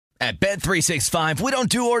At Bet365, we don't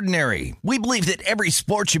do ordinary. We believe that every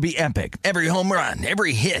sport should be epic. Every home run,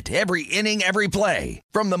 every hit, every inning, every play.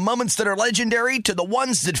 From the moments that are legendary to the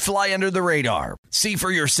ones that fly under the radar. See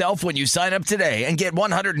for yourself when you sign up today and get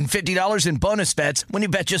 $150 in bonus bets when you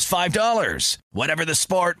bet just $5. Whatever the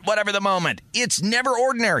sport, whatever the moment, it's never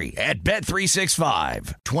ordinary at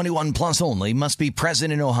Bet365. 21 plus only. Must be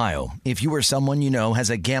present in Ohio. If you or someone you know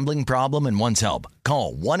has a gambling problem and wants help,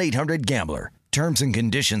 call 1-800-GAMBLER. Terms and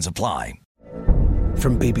conditions apply.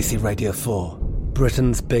 From BBC Radio 4,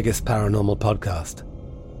 Britain's biggest paranormal podcast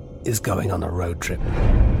is going on a road trip.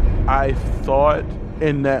 I thought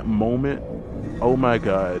in that moment, oh my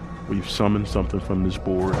God, we've summoned something from this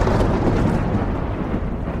board.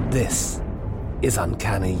 This is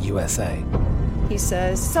Uncanny USA. He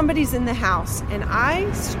says, somebody's in the house, and I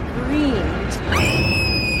screamed.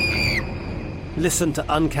 Listen to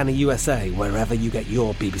Uncanny USA wherever you get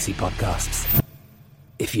your BBC podcasts,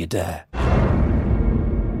 if you dare.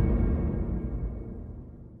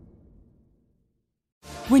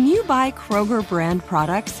 When you buy Kroger brand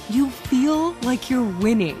products, you feel like you're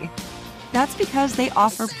winning. That's because they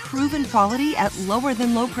offer proven quality at lower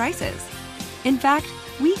than low prices. In fact,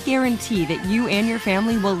 we guarantee that you and your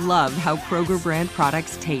family will love how Kroger brand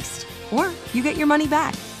products taste, or you get your money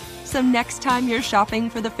back. So next time you're shopping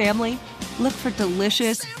for the family, look for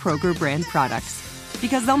delicious Kroger brand products,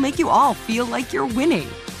 because they'll make you all feel like you're winning.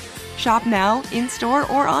 Shop now, in-store,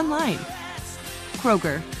 or online.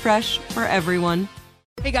 Kroger, fresh for everyone.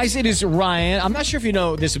 Hey guys, it is Ryan. I'm not sure if you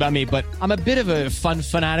know this about me, but I'm a bit of a fun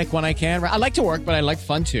fanatic when I can. I like to work, but I like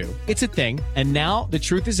fun too. It's a thing. And now the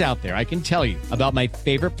truth is out there. I can tell you about my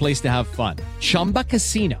favorite place to have fun. Chumba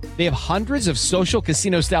Casino. They have hundreds of social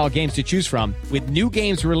casino style games to choose from with new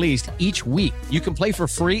games released each week. You can play for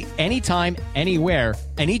free anytime, anywhere.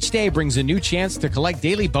 And each day brings a new chance to collect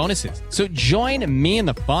daily bonuses. So join me in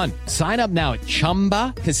the fun. Sign up now at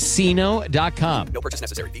ChumbaCasino.com. No purchase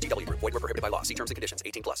necessary. VGW. Void where prohibited by law. See terms and conditions.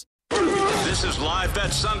 18 plus. This is Live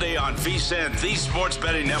Bet Sunday on VSiN, the Sports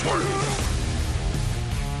Betting Network.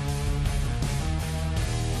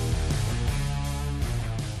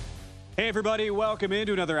 Hey everybody, welcome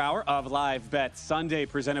into another hour of Live Bet Sunday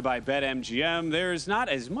presented by BetMGM. There's not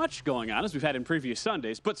as much going on as we've had in previous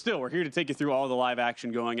Sundays, but still, we're here to take you through all the live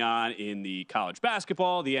action going on in the college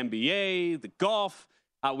basketball, the NBA, the golf.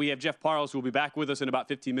 We have Jeff Parles, who will be back with us in about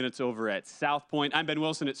 15 minutes over at South Point. I'm Ben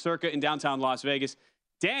Wilson at Circa in downtown Las Vegas.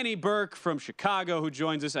 Danny Burke from Chicago, who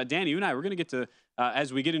joins us. Danny, you and I, we're going to get to,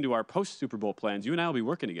 as we get into our post-Super Bowl plans, you and I will be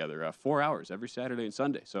working together 4 hours every Saturday and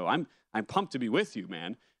Sunday. So I'm pumped to be with you,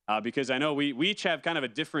 man. Because I know we each have kind of a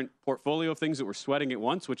different portfolio of things that we're sweating at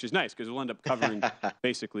once, which is nice because we'll end up covering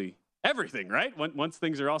basically everything, right? Once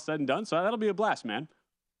things are all said and done. So that'll be a blast, man.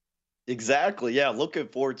 Exactly. Yeah, looking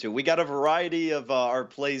forward to it. We got a variety of our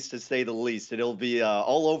plays, to say the least. It'll be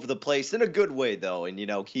all over the place in a good way, though, and,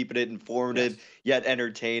 keeping it informative yet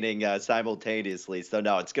entertaining simultaneously. So,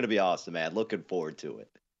 no, it's going to be awesome, man. Looking forward to it.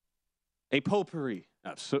 A potpourri,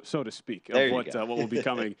 so to speak, of what will be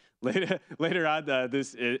coming later on later on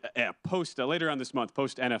this month,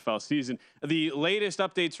 post NFL season. The latest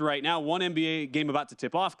updates right now: one NBA game about to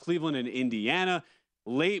tip off, Cleveland and Indiana.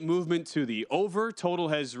 Late movement to the over. Total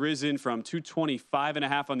has risen from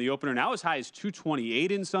 225.5 on the opener, now as high as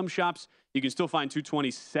 228 in some shops. You can still find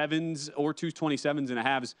 227s or 227s and a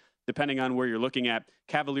halves, depending on where you're looking at.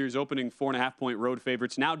 Cavaliers opening 4.5-point road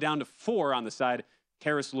favorites, now down to 4 on the side.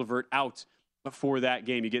 Karis LeVert out for that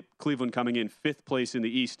game. You get Cleveland coming in 5th place in the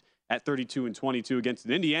East at 32-22 against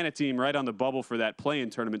an Indiana team right on the bubble for that play-in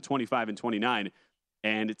tournament, 25-29,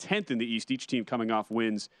 and 10th in the East. Each team coming off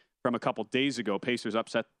wins from a couple days ago. Pacers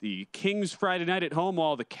upset the Kings Friday night at home,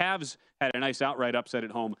 while the Cavs had a nice outright upset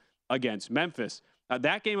at home against Memphis.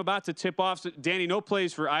 That game about to tip off. So, Danny, no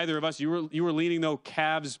plays for either of us. You were leaning, though,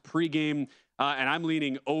 Cavs pregame, and I'm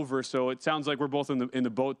leaning over. So it sounds like we're both in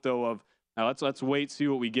the boat, though, of let's wait, see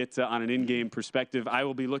what we get on an in-game perspective. I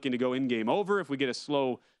will be looking to go in-game over if we get a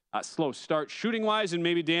slow start shooting-wise, and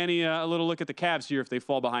maybe, Danny, a little look at the Cavs here if they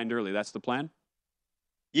fall behind early. That's the plan?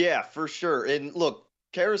 Yeah, for sure. And look,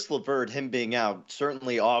 Karis LeVert, him being out,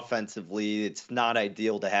 certainly offensively, it's not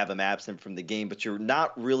ideal to have him absent from the game, but you're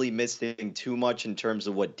not really missing too much in terms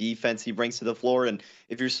of what defense he brings to the floor. And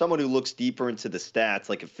if you're someone who looks deeper into the stats,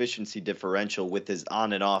 like efficiency differential with his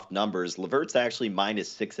on and off numbers, LeVert's actually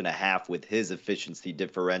 -6.5 with his efficiency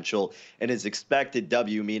differential, and his expected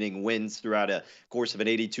W, meaning wins throughout a course of an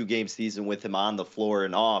 82-game season with him on the floor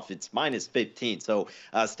and off, it's -15. So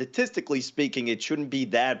statistically speaking, it shouldn't be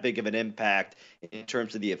that big of an impact in terms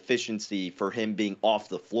terms of the efficiency for him being off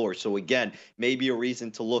the floor. So again, maybe a reason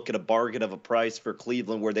to look at a bargain of a price for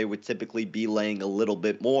Cleveland where they would typically be laying a little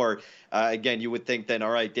bit more. Again, you would think then, all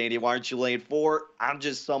right, Danny, why aren't you laying 4? I'm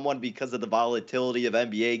just someone, because of the volatility of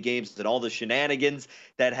NBA games and all the shenanigans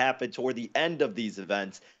that happen toward the end of these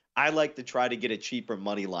events, I like to try to get a cheaper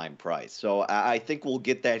money line price. So I think we'll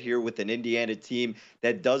get that here with an Indiana team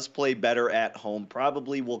that does play better at home,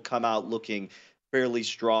 probably will come out looking fairly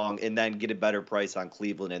strong, and then get a better price on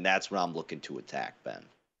Cleveland, and that's what I'm looking to attack, Ben.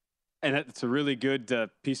 And that's a really good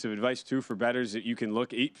piece of advice, too, for bettors that you can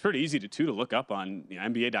look. Pretty easy to look up on.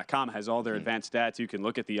 NBA.com has all their advanced stats. You can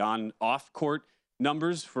look at the on-off court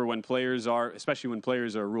numbers for when players are, especially when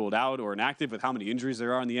players are ruled out or inactive, with how many injuries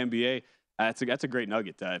there are in the NBA. That's a great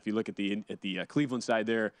nugget. If you look at the Cleveland side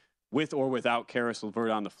there, with or without Caris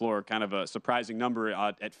LeVert on the floor, kind of a surprising number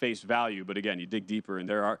at face value. But again, you dig deeper,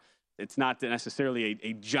 and it's not necessarily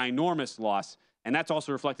a ginormous loss. And that's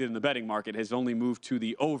also reflected in the betting market. Has only moved to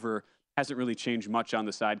the over. Hasn't really changed much on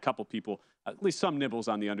the side. Couple people, at least some nibbles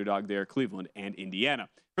on the underdog there, Cleveland and Indiana.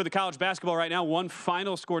 For the college basketball right now, one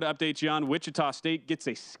final score to update you on. Wichita State gets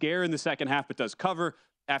a scare in the second half, but does cover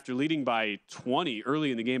after leading by 20 early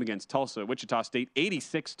in the game against Tulsa. Wichita State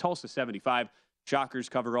 86, Tulsa 75. Shockers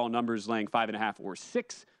cover all numbers, laying 5.5 or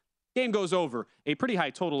 6. Game goes over. A pretty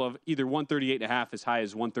high total of either 138.5 as high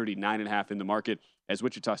as 139.5 in the market, as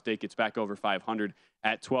Wichita State gets back over 500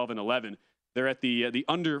 at 12-11. They're at the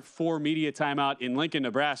under 4 media timeout in Lincoln,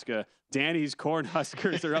 Nebraska. Danny's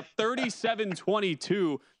Cornhuskers are up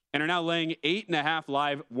 37-22 and are now laying 8.5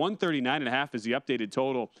 live. 139.5 is the updated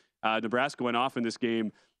total. Nebraska went off in this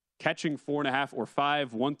game, catching 4.5 or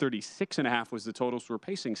 5. 136.5 was the total, so we're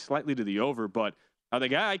pacing slightly to the over. But the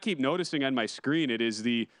guy I keep noticing on my screen, it is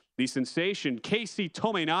the sensation, Casey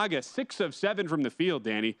Tominaga, 6 of 7 from the field,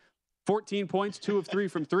 Danny. 14 points, 2 of 3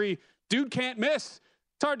 from 3. Dude can't miss.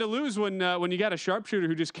 It's hard to lose when you got a sharpshooter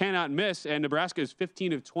who just cannot miss, and Nebraska is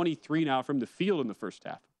 15 of 23 now from the field in the first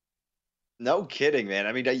half. No kidding, man.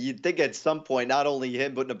 I mean, you'd think at some point, not only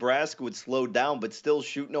him, but Nebraska would slow down, but still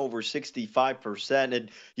shooting over 65%. And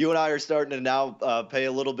you and I are starting to now pay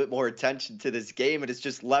a little bit more attention to this game. And it's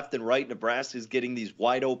just left and right. Nebraska's getting these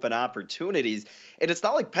wide open opportunities. And it's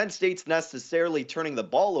not like Penn State's necessarily turning the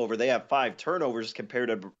ball over. They have 5 turnovers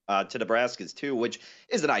compared to Nebraska's 2, which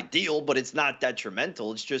isn't ideal, but it's not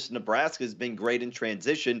detrimental. It's just Nebraska's been great in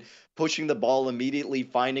transition, pushing the ball immediately,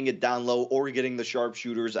 finding it down low, or getting the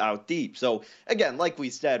sharpshooters out deep. So, again, like we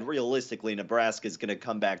said, realistically, Nebraska is going to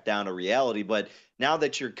come back down to reality. But now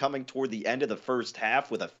that you're coming toward the end of the first half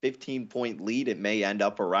with a 15-point lead, it may end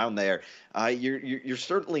up around there. You're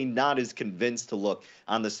certainly not as convinced to look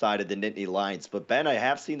on the side of the Nittany Lions. But, Ben, I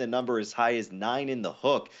have seen the number as high as 9 in the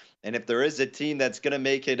hook. And if there is a team that's going to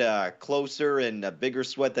make it closer and a bigger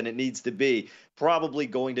sweat than it needs to be, probably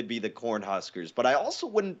going to be the Cornhuskers. But I also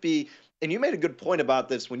wouldn't be, and you made a good point about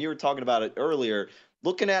this when you were talking about it earlier,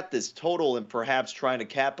 looking at this total and perhaps trying to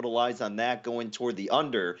capitalize on that going toward the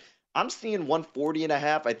under. I'm seeing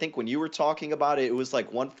 140.5. I think when you were talking about it, it was like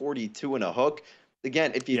 142 and a hook.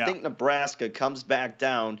 Again, if you think Nebraska comes back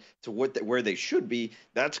down to where they should be,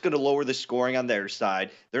 that's going to lower the scoring on their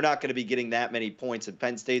side. They're not going to be getting that many points, and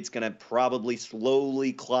Penn State's going to probably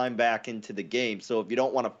slowly climb back into the game. So if you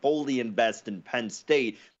don't want to fully invest in Penn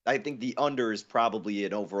State, I think the under is probably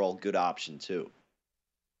an overall good option too.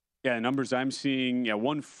 Yeah, numbers I'm seeing,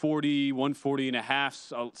 140,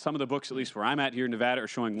 140.5. Some of the books, at least where I'm at here in Nevada, are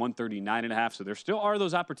showing 139.5. So there still are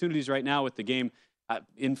those opportunities right now with the game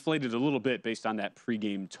inflated a little bit based on that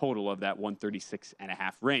pregame total of that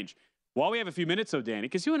 136.5 range. While we have a few minutes, though, Danny,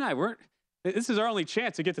 because you and I this is our only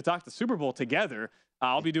chance to get to talk the Super Bowl together.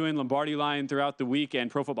 I'll be doing Lombardi Line throughout the week and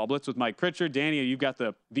Pro Football Blitz with Mike Pritchard. Danny, you've got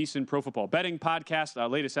the VSiN Pro Football Betting Podcast,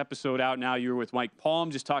 latest episode out now. You were with Mike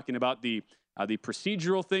Palm just talking about the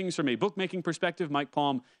procedural things from a bookmaking perspective. Mike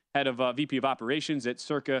Palm, head of VP of Operations at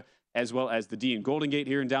Circa, as well as the D in Golden Gate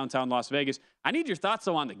here in downtown Las Vegas. I need your thoughts,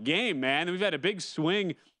 though, on the game, man. We've had a big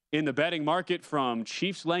swing in the betting market from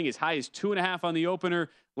Chiefs laying as high as 2.5 on the opener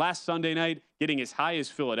last Sunday night, getting as high as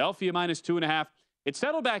Philadelphia minus 2.5. It's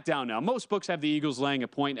settled back down now. Most books have the Eagles laying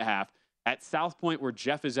 1.5. At South Point, where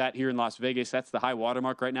Jeff is at here in Las Vegas, that's the high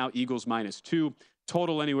watermark right now. Eagles minus 2.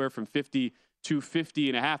 Total anywhere from 50 to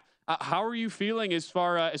 50.5. How are you feeling as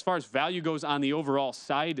far as value goes on the overall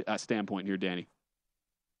side standpoint here, Danny?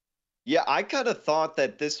 Yeah, I kind of thought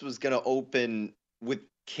that this was going to open with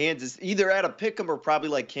Kansas either at a pick'em or probably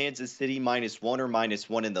like Kansas City -1 or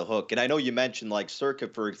 -1 in the hook. And I know you mentioned like Circa,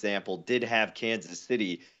 for example, did have Kansas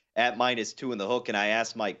City at -2 in the hook. And I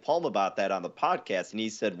asked Mike Palm about that on the podcast, and he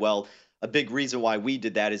said, well, a big reason why we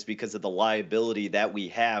did that is because of the liability that we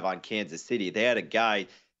have on Kansas City. They had a guy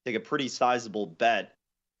take a pretty sizable bet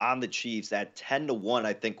on the Chiefs at 10-1,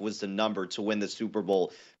 I think was the number to win the Super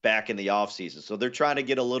Bowl back in the offseason. So they're trying to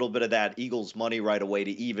get a little bit of that Eagles money right away to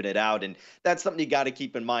even it out. And that's something you got to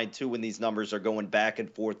keep in mind, too, when these numbers are going back and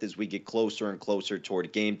forth as we get closer and closer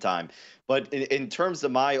toward game time. But in terms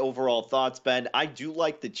of my overall thoughts, Ben, I do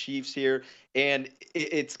like the Chiefs here. And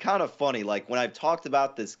it's kind of funny. Like, when I've talked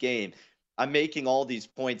about this game, I'm making all these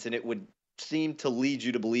points, and it would seem to lead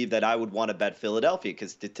you to believe that I would want to bet Philadelphia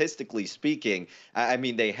because statistically speaking, I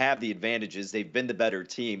mean, they have the advantages. They've been the better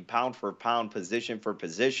team, pound for pound, position for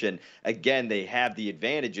position. Again, they have the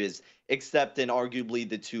advantages, except in arguably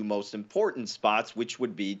the two most important spots, which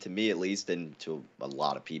would be, to me at least, and to a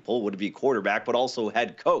lot of people, would be quarterback, but also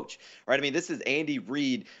head coach, right? I mean, this is Andy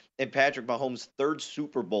Reid and Patrick Mahomes' third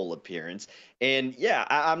Super Bowl appearance. And yeah,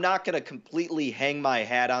 I'm not going to completely hang my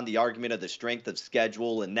hat on the argument of the strength of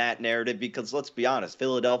schedule and that narrative, because let's be honest,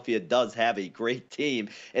 Philadelphia does have a great team,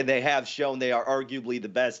 and they have shown they are arguably the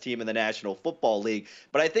best team in the National Football League.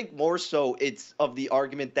 But I think more so it's of the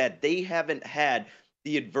argument that they haven't had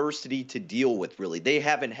the adversity to deal with, really. They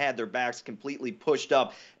haven't had their backs completely pushed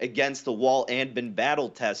up against the wall and been battle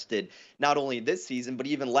tested, not only this season, but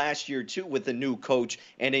even last year, too, with a new coach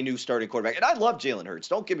and a new starting quarterback. And I love Jalen Hurts.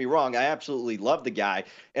 Don't get me wrong. I absolutely love the guy,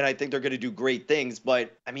 and I think they're going to do great things.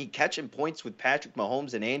 But, I mean, catching points with Patrick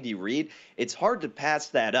Mahomes and Andy Reid, it's hard to pass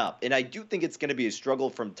that up. And I do think it's going to be a struggle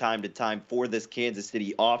from time to time for this Kansas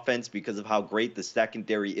City offense because of how great the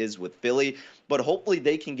secondary is with Philly. But hopefully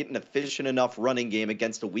they can get an efficient enough running game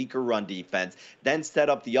against a weaker run defense, then set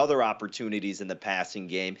up the other opportunities in the passing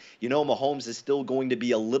game. You know, Mahomes is still going to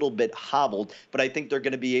be a little bit hobbled, but I think they're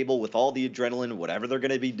going to be able, with all the adrenaline, whatever they're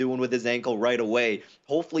going to be doing with his ankle right away,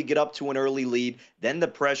 hopefully get up to an early lead. Then the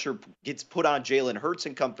pressure gets put on Jalen Hurts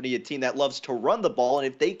and company, a team that loves to run the ball. And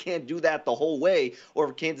if they can't do that the whole way, or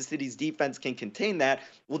if Kansas City's defense can contain that,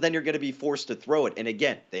 well, then you're going to be forced to throw it. And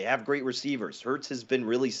again, they have great receivers. Hurts has been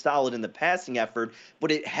really solid in the passing effort, but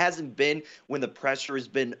it hasn't been when the pressure has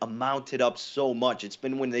been mounted up so much. It's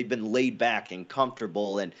been when they've been laid back and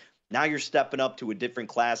comfortable. And now you're stepping up to a different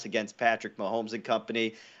class against Patrick Mahomes and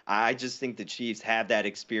company. I just think the Chiefs have that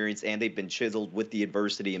experience, and they've been chiseled with the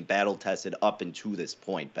adversity and battle tested up into this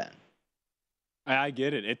point, Ben. I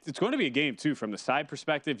get it. It's going to be a game, too, from the side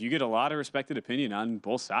perspective. You get a lot of respected opinion on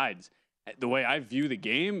both sides. The way I view the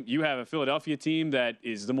game, you have a Philadelphia team that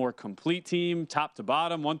is the more complete team, top to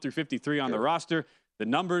bottom, 1 through 53 on the roster. The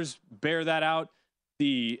numbers bear that out.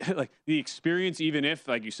 The experience, even if,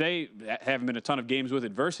 like you say, haven't been a ton of games with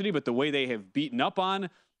adversity, but the way they have beaten up on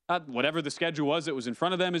whatever the schedule was that was in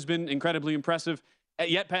front of them has been incredibly impressive.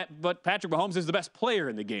 But Patrick Mahomes is the best player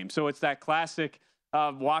in the game. So it's that classic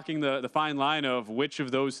walking the fine line of which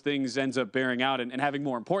of those things ends up bearing out and having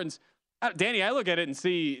more importance. Danny, I look at it and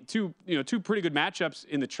see two pretty good matchups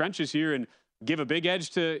in the trenches here and give a big edge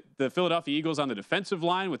to the Philadelphia Eagles on the defensive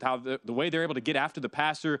line with how the way they're able to get after the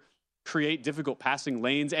passer, create difficult passing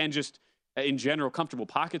lanes, and just in general comfortable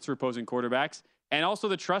pockets for opposing quarterbacks. And also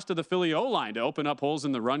the trust of the Philly O-line to open up holes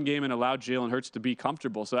in the run game and allow Jalen Hurts to be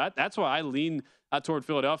comfortable. So that's why I lean toward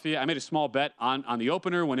Philadelphia. I made a small bet on the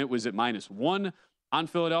opener when it was at -1 on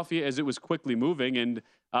Philadelphia as it was quickly moving. And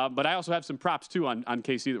but I also have some props, too, on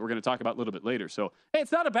KC that we're going to talk about a little bit later. So, hey,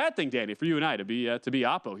 it's not a bad thing, Danny, for you and I to be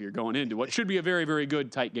oppo here going into what should be a very, very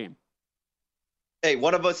good, tight game. Hey,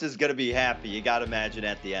 one of us is going to be happy. You got to imagine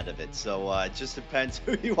at the end of it. So it just depends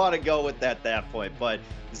who you want to go with at that point. But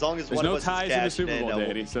as long as there's one no of us ties is in the Super Bowl,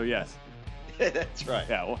 Danny. So yes, that's right.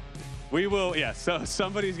 Yeah, well, we will. Yeah. So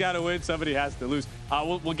somebody's got to win. Somebody has to lose.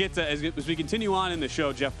 We'll get to as we continue on in the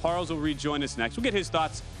show. Jeff Parles will rejoin us next. We'll get his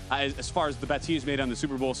thoughts as far as the bets he's made on the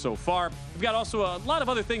Super Bowl so far. We've got also a lot of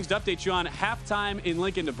other things to update you on. Halftime in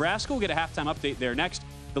Lincoln, Nebraska. We'll get a halftime update there next.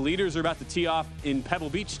 The leaders are about to tee off in Pebble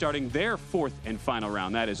Beach, starting their 4th and final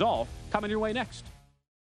round. That is all coming your way next.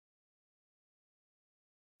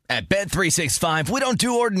 At Bet365, we don't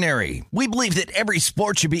do ordinary. We believe that every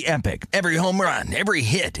sport should be epic. Every home run, every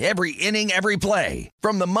hit, every inning, every play.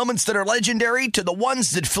 From the moments that are legendary to the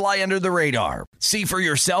ones that fly under the radar. See for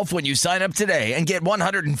yourself when you sign up today and get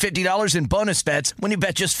 $150 in bonus bets when you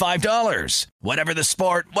bet just $5. Whatever the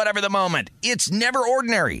sport, whatever the moment, it's never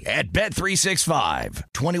ordinary at Bet365.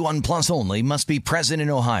 21 plus only. Must be present in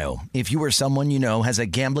Ohio. If you or someone you know has a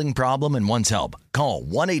gambling problem and wants help, call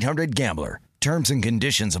 1-800-GAMBLER. Terms and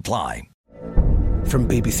conditions apply. From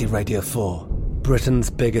BBC Radio 4, Britain's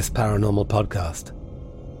biggest paranormal podcast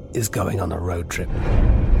is going on a road trip.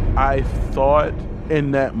 I thought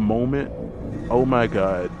in that moment, oh my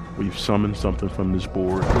God, we've summoned something from this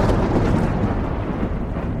board.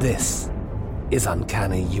 This is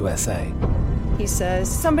Uncanny USA. He says,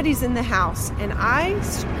 somebody's in the house, and I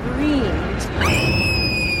screamed.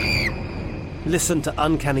 Listen to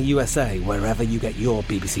Uncanny USA wherever you get your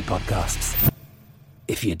BBC podcasts,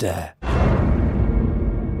 if you dare.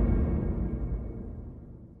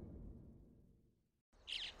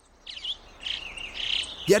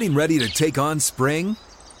 Getting ready to take on spring?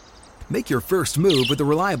 Make your first move with the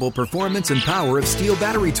reliable performance and power of Steel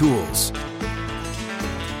battery tools.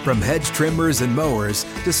 From hedge trimmers and mowers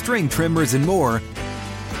to string trimmers and more,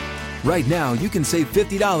 right now you can save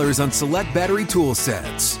 $50 on select battery tool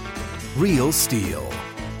sets. Real Steel.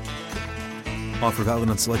 Offer valid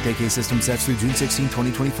on select AK system sets through June 16,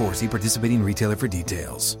 2024. See participating retailer for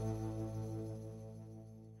details.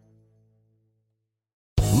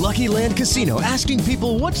 Lucky Land Casino, asking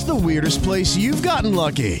people, what's the weirdest place you've gotten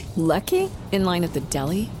lucky? Lucky? In line at the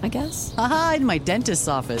deli, I guess? Aha, in my dentist's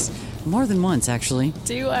office. More than once, actually.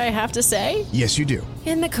 Do I have to say? Yes, you do.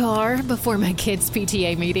 In the car before my kids'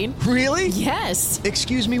 PTA meeting. Really? Yes.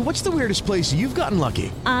 Excuse me, what's the weirdest place you've gotten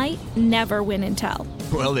lucky? I never win and tell.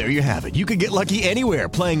 Well, there you have it. You can get lucky anywhere,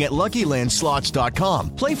 playing at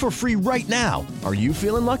LuckyLandSlots.com. Play for free right now. Are you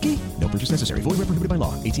feeling lucky? No purchase necessary. Void where prohibited by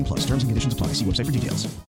law. 18 plus. Terms and conditions apply. See website for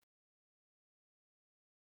details.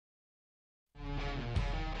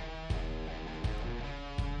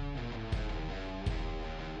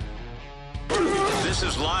 This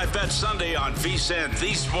is Live Bet Sunday on VSiN,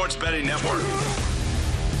 the Sports Betting Network.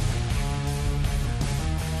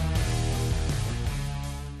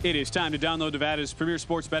 It is time to download Nevada's premier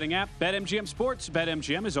sports betting app, BetMGM Sports.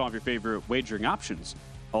 BetMGM is all of your favorite wagering options,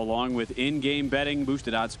 along with in-game betting,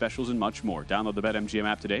 boosted odds specials, and much more. Download the BetMGM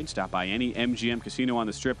app today and stop by any MGM casino on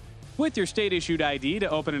the Strip with your state-issued ID to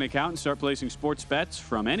open an account and start placing sports bets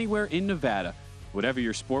from anywhere in Nevada. Whatever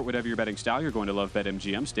your sport, whatever your betting style, you're going to love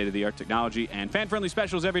BetMGM. State-of-the-art technology and fan-friendly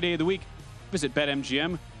specials every day of the week. Visit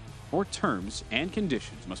BetMGM for terms and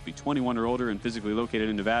conditions. Must be 21 or older and physically located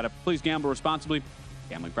in Nevada. Please gamble responsibly.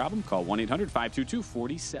 Gambling problem? Call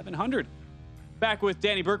 1-800-522-4700. Back with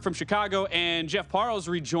Danny Burke from Chicago, and Jeff Parles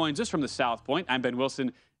rejoins us from the South Point. I'm Ben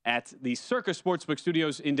Wilson at the Circa Sportsbook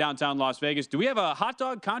Studios in downtown Las Vegas. Do we have a hot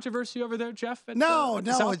dog controversy over there, Jeff? No.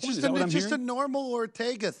 It's just a normal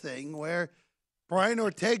Ortega thing where Brian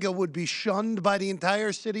Ortega would be shunned by the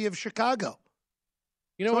entire city of Chicago.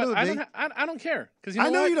 You know what? I don't care. Because I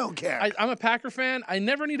know you don't care. I'm a Packer fan. I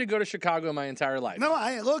never need to go to Chicago my entire life. No,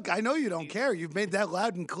 I know you don't care. You've made that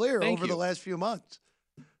loud and clear over the last few months.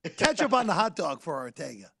 Catch up on the hot dog for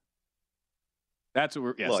Ortega. That's what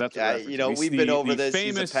we're. Yes, Look, that's what we've been over this.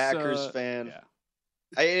 Famous, he's a Packers fan. Yeah.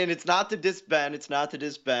 And it's not to diss Ben.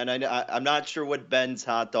 I'm not sure what Ben's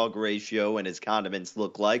hot dog ratio and his condiments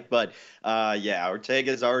look like, but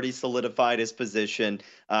Ortega's already solidified his position.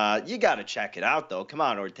 You got to check it out, though. Come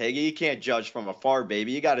on, Ortega. You can't judge from afar,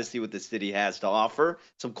 baby. You got to see what the city has to offer.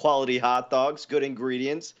 Some quality hot dogs, good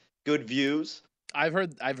ingredients, good views. I've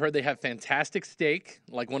heard they have fantastic steak,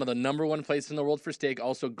 like one of the number one places in the world for steak.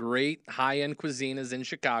 Also, great high-end cuisine is in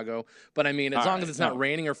Chicago. But I mean, as long as it's not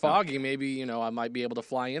raining or foggy, maybe I might be able to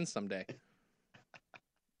fly in someday.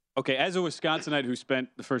 Okay, as a Wisconsinite who spent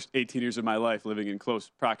the first 18 years of my life living in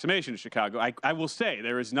close proximation to Chicago, I will say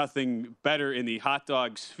there is nothing better in the hot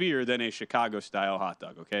dog sphere than a Chicago-style hot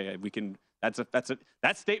dog. Okay,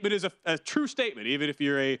 that statement is a true statement, even if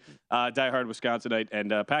you're a diehard Wisconsinite and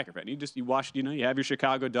Packer fan. You have your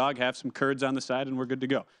Chicago dog, have some curds on the side, and we're good to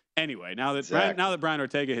go. Anyway, now that Brian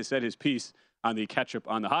Ortega has said his piece on the ketchup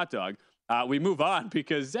on the hot dog, we move on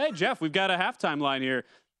because, hey, Jeff, we've got a halftime line here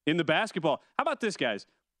in the basketball. How about this, guys?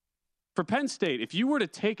 For Penn State, if you were to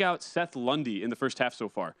take out Seth Lundy in the first half so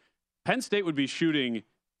far, Penn State would be shooting.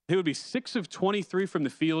 They would be 6 of 23 from the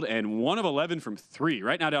field and 1 of 11 from 3.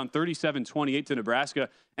 Right now down 37-28 to Nebraska.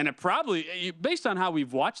 And it probably, based on how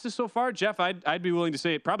we've watched this so far, Jeff, I'd be willing to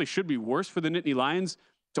say it probably should be worse for the Nittany Lions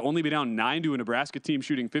to only be down 9 to a Nebraska team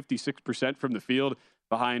shooting 56% from the field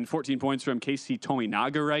behind 14 points from KC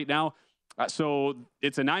Tominaga right now. So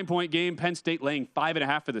it's a 9-point game. Penn State laying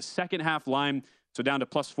 5.5 for the second half line. So down to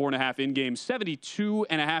plus 4.5 in game.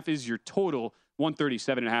 72.5 is your total.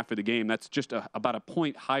 137.5 for the game. That's just about a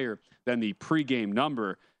point higher than the pregame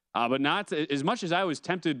number. But not as much as I was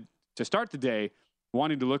tempted to start the day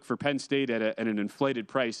wanting to look for Penn State at an inflated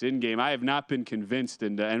price in game. I have not been convinced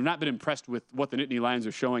and have not been impressed with what the Nittany Lions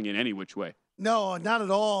are showing in any which way. No, not at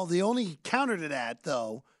all. The only counter to that,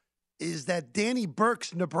 though, is that Danny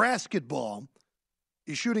Burke's Nebraska ball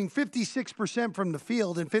is shooting 56% from the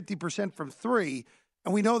field and 50% from 3,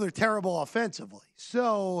 and we know they're terrible offensively.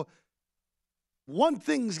 So one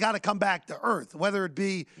thing's got to come back to earth, whether it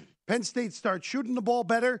be Penn State starts shooting the ball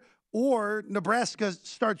better or Nebraska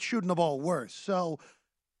starts shooting the ball worse. So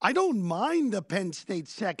I don't mind the Penn State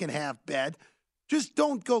second half bet. Just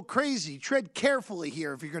don't go crazy. Tread carefully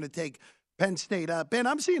here if you're going to take Penn State up. Ben,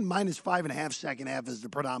 I'm seeing -5.5 second half as the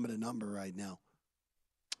predominant number right now.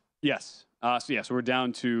 Yes. So we're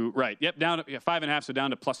down to, right. Yep, down to 5.5, so down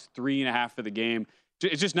to +3.5 for the game.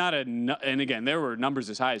 It's just not and again, there were numbers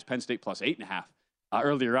as high as Penn State +8.5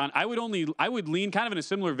 earlier on. I would lean kind of in a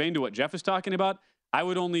similar vein to what Jeff is talking about. I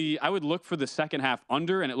would look for the second half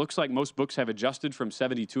under, and it looks like most books have adjusted from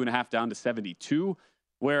 72.5 down to 72,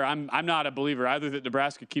 where I'm not a believer either that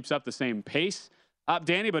Nebraska keeps up the same pace,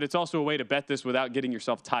 Danny, but it's also a way to bet this without getting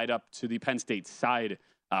yourself tied up to the Penn State side,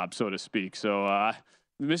 so to speak. So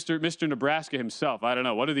Mr. Nebraska himself, I don't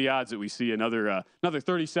know. What are the odds that we see another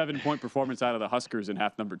 37-point performance out of the Huskers in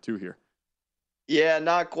half number 2 here? Yeah,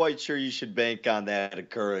 not quite sure you should bank on that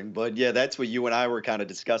occurring. But, yeah, that's what you and I were kind of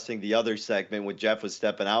discussing the other segment when Jeff was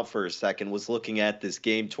stepping out for a second, was looking at this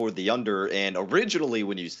game toward the under. And originally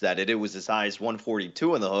when you said it, it was as high as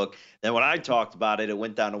 142 in the hook. Then when I talked about it, it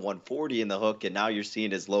went down to 140 in the hook, and now you're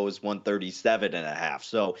seeing as low as 137.5.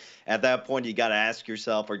 So at that point, you got to ask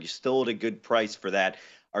yourself, are you still at a good price for that?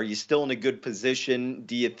 Are you still in a good position?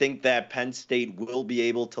 Do you think that Penn State will be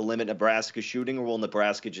able to limit Nebraska shooting, or will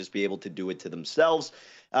Nebraska just be able to do it to themselves?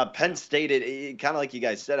 Penn State, it kind of like you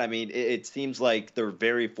guys said, I mean, it seems like they're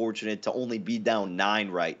very fortunate to only be down 9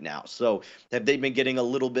 right now. So have they been getting a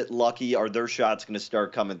little bit lucky? Are their shots going to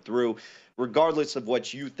start coming through? Regardless of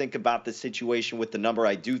what you think about the situation with the number,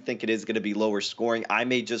 I do think it is going to be lower scoring. I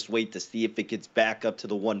may just wait to see if it gets back up to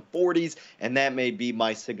the 140s, and that may be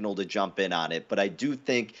my signal to jump in on it. But I do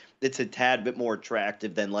think it's a tad bit more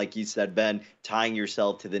attractive than, like you said, Ben, tying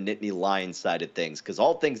yourself to the Nittany Lions side of things. Because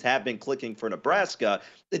all things have been clicking for Nebraska.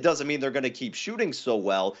 It doesn't mean they're going to keep shooting so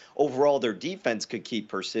well. Overall, their defense could keep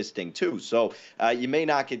persisting too. So you may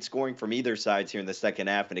not get scoring from either side here in the second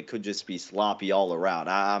half, and it could just be sloppy all around.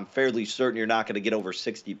 I'm fairly certain you're not going to get over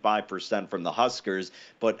 65% from the Huskers,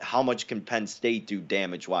 but how much can Penn State do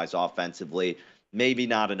damage-wise offensively? Maybe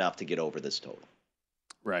not enough to get over this total.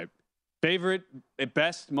 Right. Favorite, at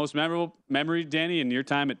best, most memorable memory, Danny, in your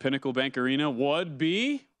time at Pinnacle Bank Arena would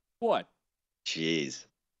be what? Jeez.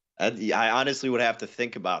 I honestly would have to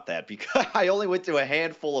think about that because I only went to a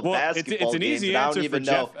handful of basketball it's an games. Easy answer for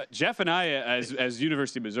Jeff. Jeff and I, as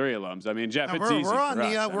University of Missouri alums, I mean, Jeff, it's easy we're on for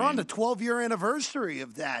us. We're on the 12-year anniversary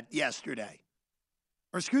of that yesterday.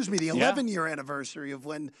 Or excuse me, the 11-year anniversary of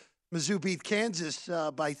when Mizzou beat Kansas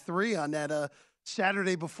by 3 on that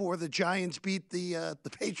Saturday before the Giants beat the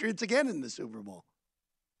Patriots again in the Super Bowl.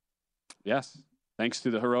 Yes. Thanks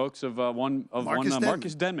to the heroics of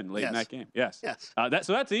Marcus Denman late in that game. Yes. That's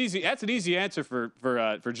an easy answer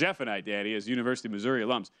for Jeff and I, Danny, as University of Missouri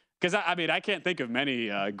alums. Because I can't think of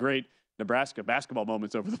many great Nebraska basketball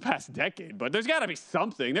moments over the past decade, but there's got to be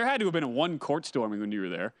something. There had to have been one court storming when you were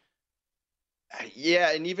there.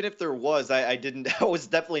 Yeah, and even if there was, I was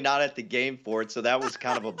definitely not at the game for it, so that was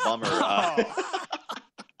kind of a bummer.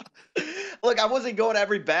 Look, I wasn't going to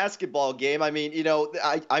every basketball game. I mean,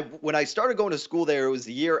 I when I started going to school there, it was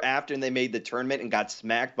the year after they made the tournament and got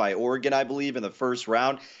smacked by Oregon, I believe, in the first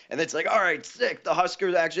round. And it's like, all right, sick. The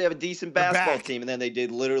Huskers actually have a decent basketball team. And then they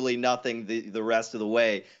did literally nothing the rest of the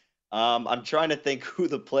way. I'm trying to think who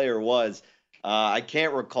the player was. I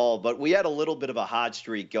can't recall, but we had a little bit of a hot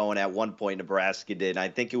streak going at one point. Nebraska did. I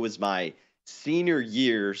think it was my senior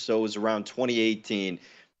year, so it was around 2018.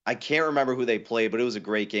 I can't remember who they played, but it was a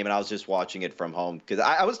great game, and I was just watching it from home. Because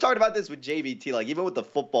I was talking about this with JVT, like even with the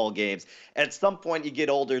football games, at some point you get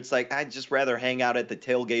older, it's like I'd just rather hang out at the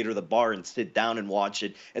tailgate or the bar and sit down and watch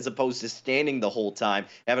it as opposed to standing the whole time,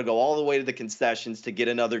 having to go all the way to the concessions to get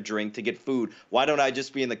another drink, to get food. Why don't I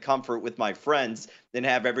just be in the comfort with my friends and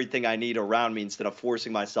have everything I need around me instead of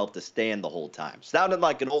forcing myself to stand the whole time? Sounded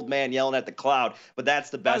like an old man yelling at the cloud, but that's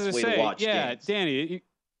the best way to watch games. Yeah, Danny,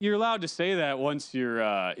 you're allowed to say that once you're,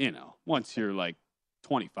 like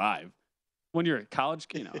 25. When you're at college,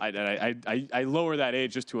 I lower that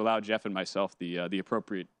age just to allow Jeff and myself the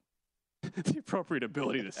appropriate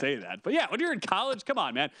ability to say that. But yeah, when you're in college, come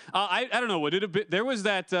on, man. I don't know. What did it be? There was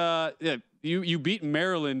that you beat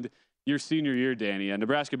Maryland your senior year, Danny.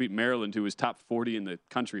 Nebraska beat Maryland, who was top 40 in the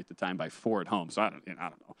country at the time, by 4 at home. So I don't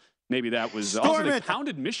know. Maybe that was also they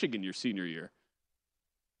pounded Michigan your senior year.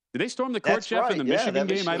 Did they storm the court, Jeff, in the Michigan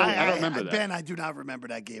game? I don't remember that. Ben, I do not remember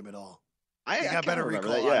that game at all. I got better remember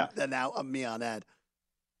recall that, than me on that.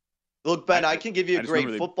 Look, Ben, I can give you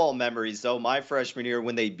great football memories, though. My freshman year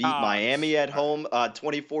when they beat Miami at home,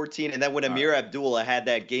 2014, and then when Amir Abdullah had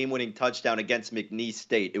that game-winning touchdown against McNeese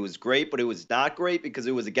State. It was great, but it was not great because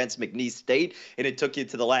it was against McNeese State, and it took you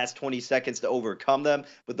to the last 20 seconds to overcome them.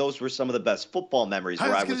 But those were some of the best football memories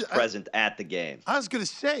where I was present at the game. I was going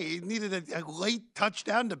to say, you needed a late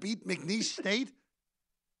touchdown to beat McNeese State?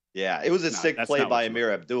 Yeah, it was a sick play by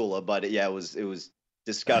Amir Abdullah, but it was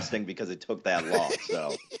disgusting because it took that long,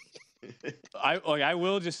 so... I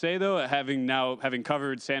will just say, though, having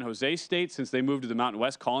covered San Jose State since they moved to the Mountain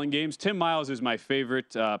West calling games, Tim Miles is my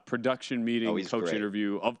favorite production meeting coach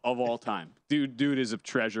interview of all time. Dude is a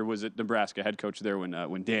treasure. Was at Nebraska head coach there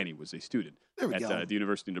when Danny was a student at the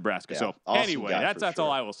University of Nebraska. Yeah, so awesome anyway, that's all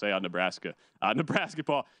I will say on Nebraska. Nebraska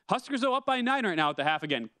ball. Huskers though up by 9 right now at the half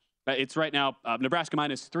again. It's right now Nebraska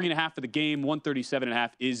minus 3.5 for the game. 137.5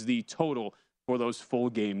 is the total for those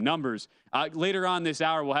full game numbers. Later on this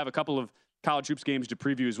hour, we'll have a couple of college hoops games to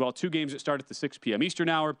preview as well. 2 games that start at the 6 p.m. Eastern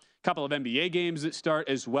hour. A couple of NBA games that start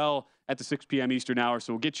as well at the 6 p.m. Eastern hour.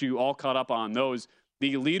 So we'll get you all caught up on those.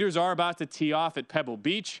 The leaders are about to tee off at Pebble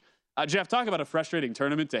Beach. Jeff, talk about a frustrating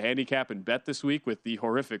tournament to handicap and bet this week with the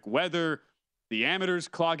horrific weather, the amateurs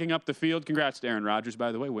clogging up the field. Congrats to Aaron Rodgers,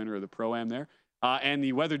 by the way, winner of the Pro-Am there. And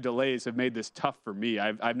the weather delays have made this tough for me.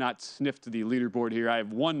 I've not sniffed the leaderboard here. I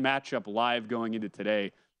have one matchup live going into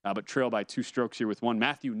today, but trail by 2 strokes here with one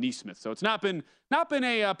Matthew Neesmith. So it's not been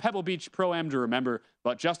a Pebble Beach Pro-Am to remember,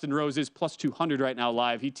 but Justin Rose is plus 200 right now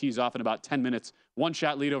live. He tees off in about 10 minutes.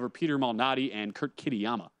 1-shot lead over Peter Malnati and Kurt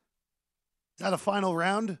Kitayama. Is that a final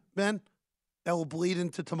round, Ben, that will bleed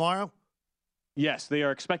into tomorrow? Yes, they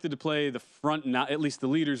are expected to play the front 9. At least the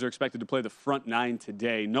leaders are expected to play the front 9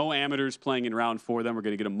 today. No amateurs playing in round 4. Then we're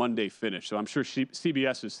going to get a Monday finish. So I'm sure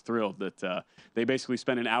CBS is thrilled that they basically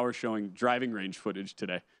spent an hour showing driving range footage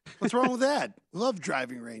today. What's wrong with that? Love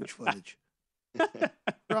driving range footage. What's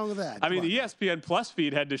wrong with that? I mean, the ESPN Plus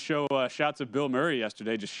feed had to show shots of Bill Murray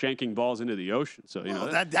yesterday just shanking balls into the ocean. So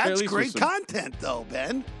that's great content, though,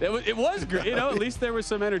 Ben. It was great. At least there was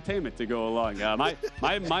some entertainment to go along. My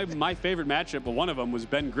favorite matchup, but one of them was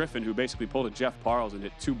Ben Griffin, who basically pulled a Jeff Parles and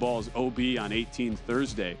hit 2 balls OB on 18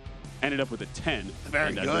 Thursday. Ended up with a 10.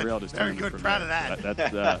 Very good. Very good. Proud of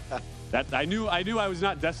that. I knew I was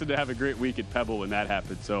not destined to have a great week at Pebble when that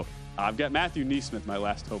happened. So I've got Matthew Neesmith, my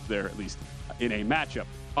last hope there, at least in a matchup.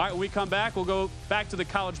 All right, when we come back, we'll go back to the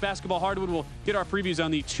college basketball hardwood. We'll get our previews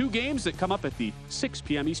on the 2 games that come up at the 6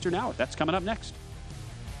 p.m. Eastern hour. That's coming up next.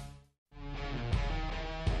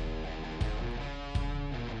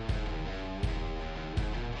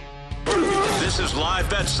 This is Live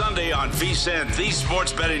Bet Sunday on VSiN, the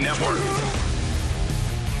Sports Betting Network.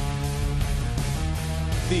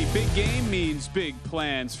 The big game means big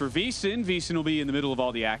plans for VSiN. VSiN will be in the middle of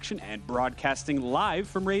all the action and broadcasting live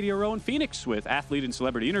from Radio Row in Phoenix with athlete and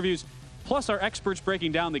celebrity interviews, plus our experts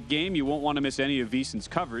breaking down the game. You won't want to miss any of VSiN's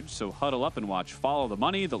coverage, so huddle up and watch Follow the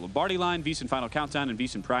Money, The Lombardi Line, VSiN Final Countdown, and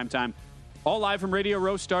VSiN Primetime. All live from Radio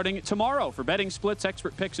Row starting tomorrow. For betting splits,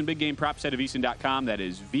 expert picks, and big game props, head to VSiN.com. That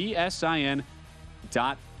is VSIN.com.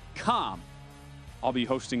 I'll be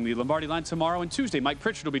hosting the Lombardi Line tomorrow and Tuesday. Mike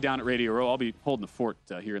Pritchard will be down at Radio Row. I'll be holding the fort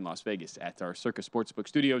here in Las Vegas at our Circus Sportsbook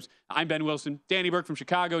studios. I'm Ben Wilson, Danny Burke from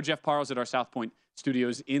Chicago, Jeff Parles at our South Point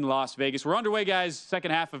studios in Las Vegas. We're underway, guys.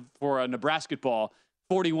 Second half for Nebraska ball,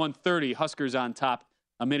 41-30. Huskers on top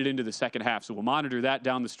a minute into the second half. So we'll monitor that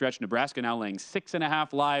down the stretch. Nebraska now laying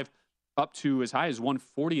 6.5 live, up to as high as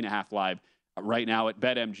 140.5 live right now at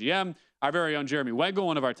BetMGM. Our very own Jeremy Wegel,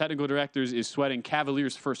 one of our technical directors, is sweating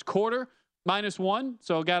Cavaliers first quarter. -1,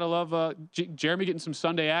 so gotta love Jeremy getting some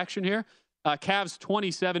Sunday action here. Cavs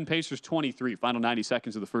 27, Pacers 23. Final 90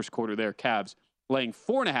 seconds of the first quarter there. Cavs laying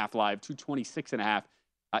 4.5 live, 226.5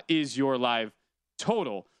 is your live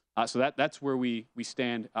total. So that's where we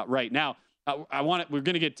stand right now. We're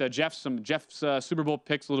going to get Jeff's Super Bowl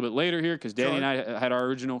picks a little bit later here because Danny and I had our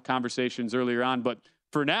original conversations earlier on. But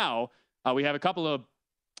for now, we have a couple of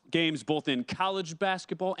games both in college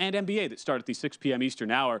basketball and NBA that start at the 6 p.m. Eastern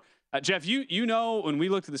hour. Jeff, you know when we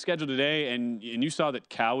looked at the schedule today and you saw that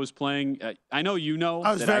Cal was playing, I know you know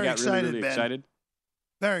I was that very I got excited, really excited.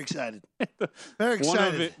 Very excited. Very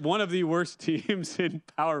excited. One of the worst teams in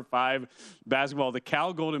Power 5 basketball, the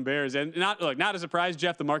Cal Golden Bears. And not a surprise,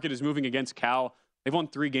 Jeff, the market is moving against Cal. They've won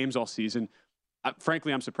 3 games all season.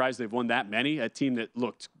 Frankly, I'm surprised they've won that many. A team that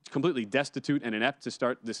looked completely destitute and inept to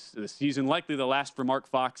start this season. Likely the last for Mark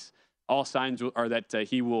Fox. All signs are that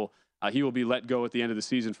he will be let go at the end of the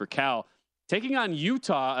season for Cal. Taking on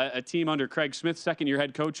Utah, a team under Craig Smith, second-year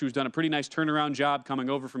head coach, who's done a pretty nice turnaround job coming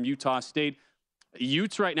over from Utah State.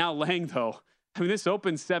 Utes right now laying, though, I mean, this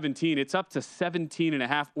opens 17. It's up to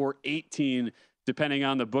 17.5 or 18, depending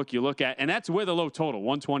on the book you look at. And that's with a low total,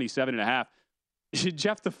 127.5.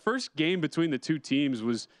 Jeff, the first game between the two teams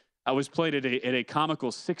was played at a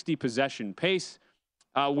comical 60 possession pace,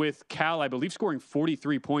 with Cal, I believe, scoring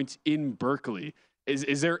 43 points in Berkeley.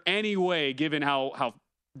 Is there any way, given how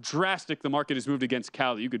drastic the market has moved against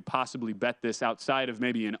Cal, that you could possibly bet this outside of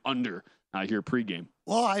maybe an under here pregame?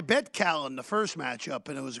 Well, I bet Cal in the first matchup,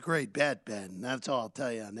 and it was a great bet, Ben. That's all I'll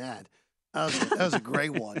tell you on that. That was a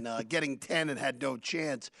great one. Getting 10 and had no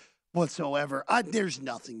chance whatsoever. There's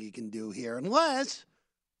nothing you can do here unless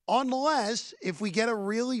if we get a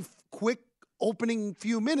really quick opening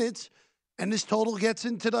few minutes and this total gets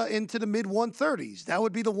into the mid 130s. That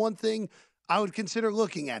would be the one thing I would consider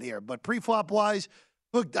looking at here. But pre-flop wise,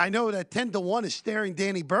 look, I know that 10-1 is staring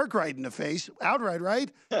Danny Burke right in the face, outright, right?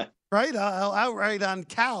 Right? Outright on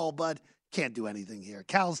Cal, but can't do anything here.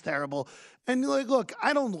 Cal's terrible. And look,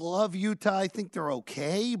 I don't love Utah. I think they're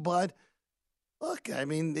okay, but look, I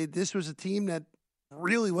mean, this was a team that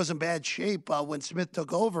really was in bad shape when Smith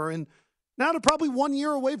took over, and now they're probably 1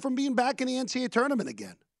 year away from being back in the NCAA tournament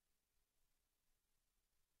again.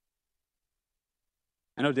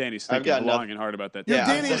 I know Danny's thinking long and hard about that. Yeah,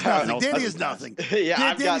 Danny is nothing. Danny is nothing.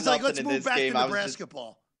 Yeah, Danny's like, let's move back to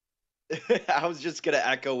basketball. I was just going to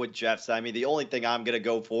echo what Jeff said. I mean, the only thing I'm going to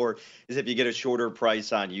go for is if you get a shorter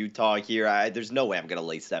price on Utah here, there's no way I'm going to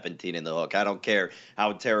lay 17 in the hook. I don't care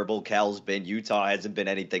how terrible Cal's been. Utah hasn't been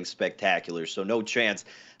anything spectacular, so no chance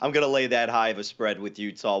I'm going to lay that high of a spread with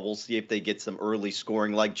Utah. We'll see if they get some early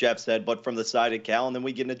scoring, like Jeff said, but from the side of Cal, and then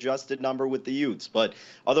we get an adjusted number with the Utes. But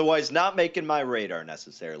otherwise, not making my radar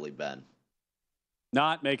necessarily, Ben.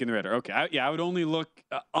 Not making the radar. Okay. I would only look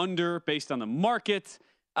under based on the market.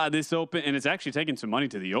 This open, and it's actually taking some money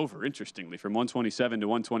to the over, interestingly, from 127 to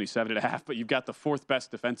 127.5. But you've got the fourth best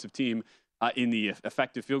defensive team in the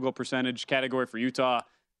effective field goal percentage category for Utah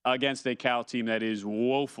against a Cal team that is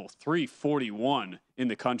woeful, 341 in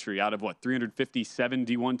the country out of 357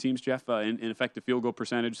 D1 teams, Jeff, in effective field goal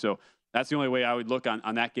percentage. So that's the only way I would look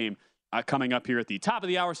on that game coming up here at the top of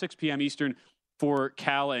the hour, 6 p.m. Eastern for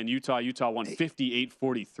Cal and Utah. Utah won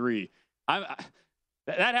 58-43.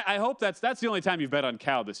 I hope that's the only time you've bet on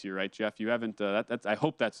Cal this year, right, Jeff? You haven't. I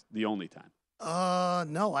hope that's the only time.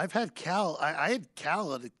 No, I've had Cal. I had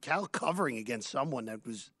Cal covering against someone that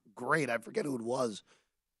was great. I forget who it was.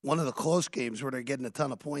 One of the close games where they're getting a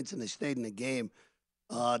ton of points and they stayed in the game.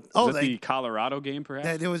 The Colorado game,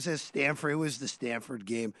 perhaps? It was Stanford. It was the Stanford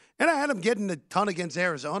game, and I had them getting a ton against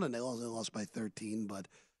Arizona, and they lost by 13. But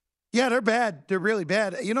yeah, they're bad. They're really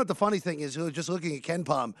bad. You know what the funny thing is? Just looking at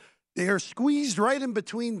KenPom. They are squeezed right in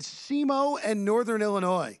between SEMO and Northern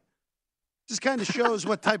Illinois. Just kind of shows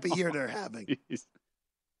what type of year they're having.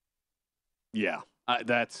 Yeah,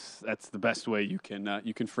 that's the best way you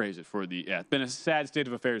can phrase it for the. Yeah, it's been a sad state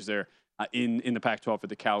of affairs there in the Pac-12 for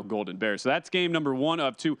the Cal Golden Bears. So that's game number 1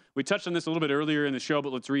 of 2. We touched on this a little bit earlier in the show,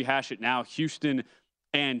 but let's rehash it now. Houston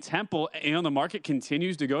and Temple. You know, the market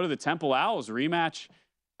continues to go to the Temple Owls rematch,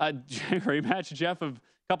 Jeff, of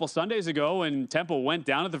couple Sundays ago, and Temple went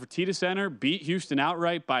down at the Fertitta Center, beat Houston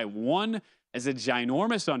outright by 1 as a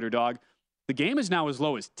ginormous underdog. The game is now as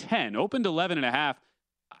low as 10, opened 11.5.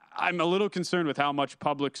 I'm a little concerned with how much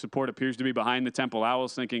public support appears to be behind the Temple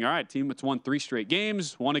Owls, thinking, all right, team that's won 3 straight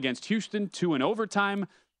games, 1 against Houston, 2 in overtime,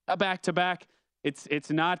 a back-to-back. It's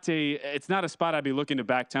not a spot I'd be looking to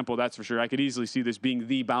back Temple, that's for sure. I could easily see this being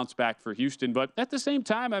the bounce back for Houston, but at the same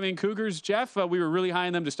time, I mean, Cougars, Jeff, we were really high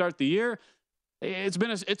on them to start the year. It's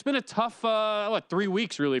been a tough 3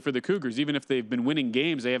 weeks really for the Cougars. Even if they've been winning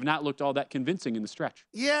games, they have not looked all that convincing in the stretch.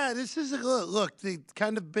 Yeah, this is look. They've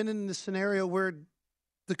kind of been in the scenario where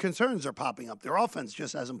the concerns are popping up. Their offense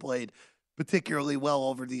just hasn't played particularly well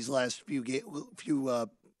over these last few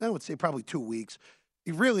I would say probably 2 weeks.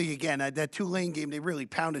 Really, again, that Tulane game, they really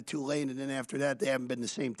pounded Tulane, and then after that, they haven't been the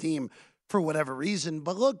same team for whatever reason.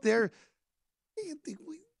 But look,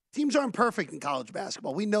 teams aren't perfect in college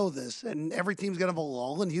basketball. We know this, and every team's going to have a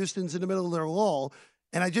lull, and Houston's in the middle of their lull.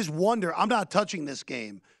 And I just wonder, I'm not touching this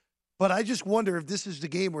game, but I just wonder if this is the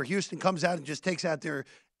game where Houston comes out and just takes out their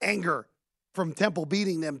anger from Temple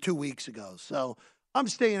beating them 2 weeks ago. So I'm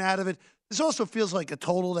staying out of it. This also feels like a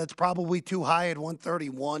total that's probably too high at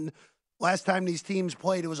 131. Last time these teams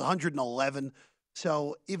played, it was 111.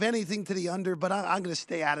 So if anything to the under, but I'm going to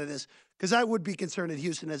stay out of this because I would be concerned that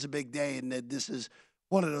Houston has a big day and that this is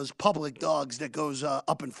one of those public dogs that goes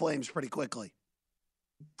up in flames pretty quickly.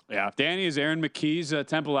 Yeah, Danny, is Aaron McKee's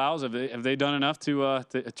Temple Owls, have they done enough to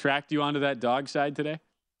attract you onto that dog side today?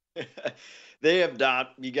 They have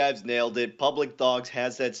not. You guys nailed it. Public Dogs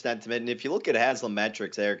has that sentiment. And if you look at Haslam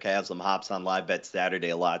metrics, Eric Haslam hops on Live Bet Saturday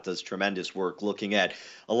a lot, does tremendous work looking at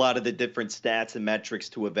a lot of the different stats and metrics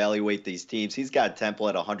to evaluate these teams. He's got Temple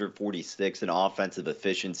at 146 in offensive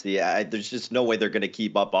efficiency. There's just no way they're going to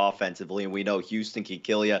keep up offensively. And we know Houston can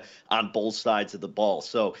kill you on both sides of the ball.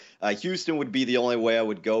 So Houston would be the only way I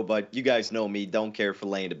would go. But you guys know me, don't care for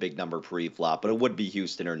laying a big number pre-flop. But it would be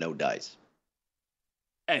Houston or no dice.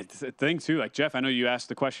 It's a thing, too. Like, Jeff, I know you asked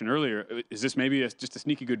the question earlier. Is this maybe just a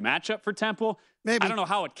sneaky good matchup for Temple? Maybe. I don't know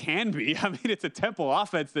how it can be. I mean, it's a Temple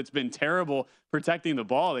offense that's been terrible protecting the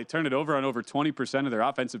ball. They turn it over on over 20% of their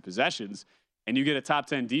offensive possessions, and you get a top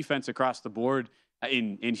 10 defense across the board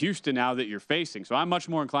in Houston now that you're facing. So I'm much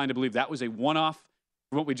more inclined to believe that was a one-off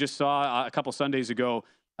from what we just saw a couple Sundays ago.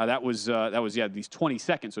 That was these 20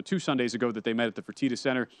 seconds. So 2 Sundays ago that they met at the Fertitta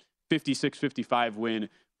Center, 56-55 win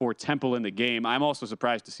for Temple in the game. I'm also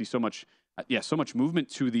surprised to see so much movement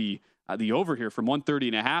to the over here from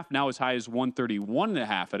 130.5 now as high as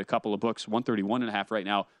 131.5 at a couple of books, 131.5 right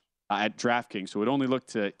now at DraftKings. So it only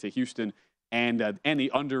looked to Houston and the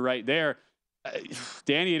under right there.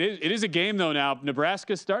 Danny, it is a game though now.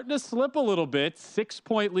 Nebraska's starting to slip a little bit.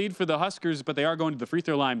 6-point lead for the Huskers, but they are going to the free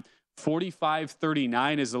throw line.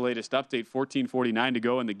 45-39 is the latest update. 14:49 to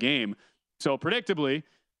go in the game. So predictably,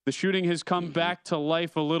 the shooting has come back to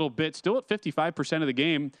life a little bit, still at 55% of the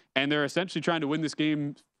game, and they're essentially trying to win this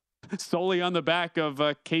game solely on the back of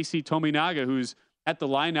Casey Tominaga, who's at the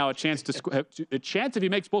line now, a chance if he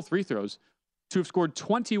makes both free throws to have scored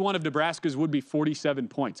 21 of Nebraska's would-be 47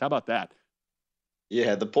 points. How about that?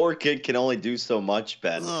 Yeah, the poor kid can only do so much,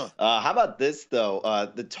 Ben. How about this, though?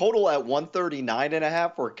 The total at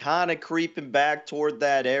 139.5, we're kind of creeping back toward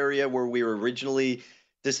that area where we were originally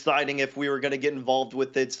deciding if we were going to get involved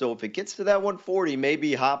with it. So if it gets to that 140,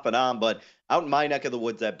 maybe hopping on. But out in my neck of the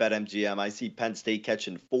woods at BetMGM, I see Penn State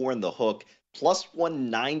catching 4 in the hook, plus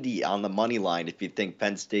 190 on the money line if you think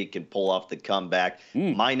Penn State can pull off the comeback.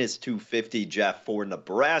 Minus 250, Jeff, for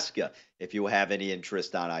Nebraska, if you have any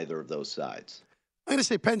interest on either of those sides. I'm going to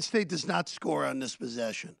say Penn State does not score on this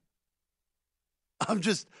possession.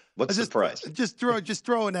 What's the price? Just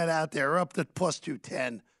throwing that out there. We're up to plus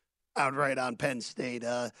 210 outright on Penn State.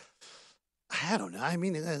 I don't know. I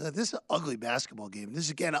mean, this is an ugly basketball game. This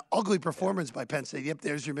is, again, an ugly performance by Penn State. Yep,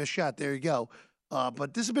 there's your missed shot. There you go.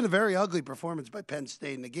 But this has been a very ugly performance by Penn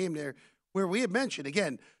State in the game there where we had mentioned,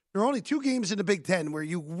 again, there are only 2 games in the Big Ten where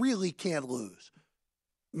you really can't lose.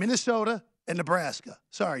 Minnesota and Nebraska.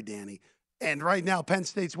 Sorry, Danny. And right now, Penn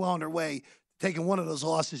State's well on their way, taking one of those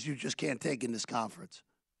losses you just can't take in this conference.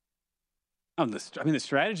 The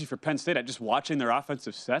strategy for Penn State, I'm just watching their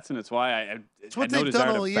offensive sets, and it's why I what no they've done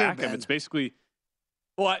desire all to year, back them. Ben.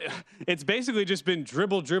 It's basically just been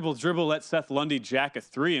dribble, let Seth Lundy jack a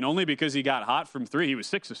 3, and only because he got hot from 3. He was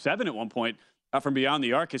 6 of 7 at one point from beyond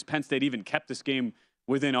the arc. Has Penn State even kept this game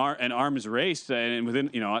within an arm's race and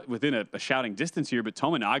within a shouting distance here? But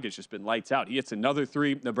Tominaga's just been lights out. He hits another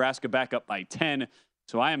 3. Nebraska back up by 10.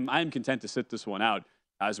 So I am content to sit this one out.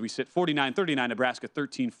 As we sit 49-39, Nebraska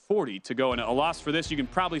 13-40 to go. And a loss for this, you can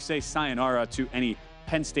probably say sayonara to any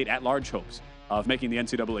Penn State at-large hopes of making the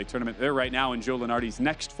NCAA tournament. They're right now in Joe Lunardi's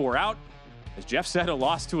next 4 out. As Jeff said, a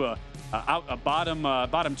loss to a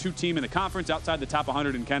bottom 2 team in the conference outside the top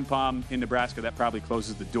 100 in KenPom in Nebraska. That probably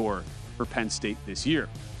closes the door for Penn State this year.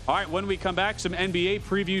 All right, when we come back, some NBA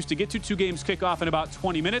previews to get to. 2 games kick off in about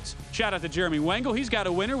 20 minutes. Shout out to Jeremy Wengel. He's got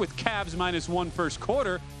a winner with Cavs -1 first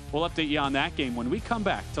quarter. We'll update you on that game when we come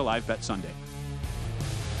back to Live Bet Sunday.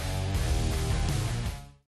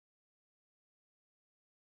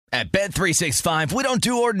 At Bet365, we don't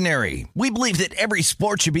do ordinary. We believe that every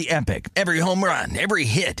sport should be epic. Every home run, every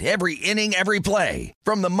hit, every inning, every play.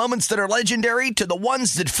 From the moments that are legendary to the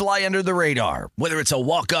ones that fly under the radar. Whether it's a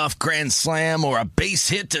walk-off grand slam or a base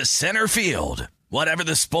hit to center field. Whatever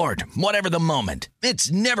the sport, whatever the moment.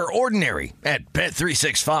 It's never ordinary at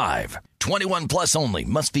Bet365. 21 plus only.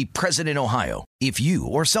 Must be present in Ohio. If you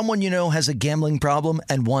or someone you know has a gambling problem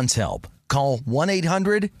and wants help, call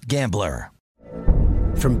 1-800-GAMBLER.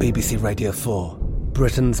 From BBC Radio 4,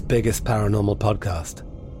 Britain's biggest paranormal podcast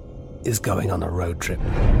is going on a road trip.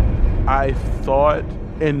 I thought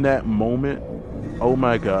in that moment, oh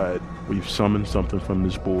my God, we've summoned something from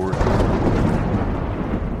this board.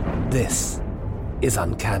 This is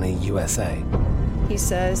Uncanny USA. He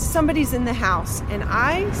says, somebody's in the house, and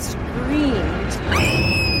I screamed.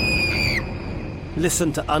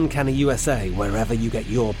 Listen to Uncanny USA wherever you get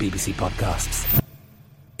your BBC podcasts,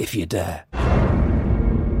 if you dare.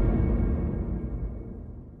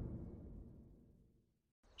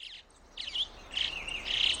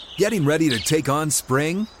 Getting ready to take on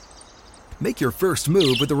spring? Make your first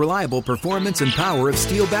move with the reliable performance and power of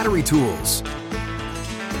Steel battery tools.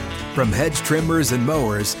 From hedge trimmers and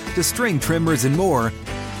mowers to string trimmers and more,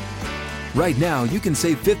 right now you can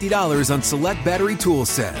save $50 on select battery tool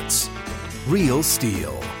sets. Real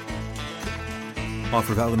Steel.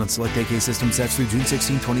 Offer valid on select AK system sets through June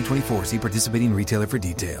 16, 2024. See participating retailer for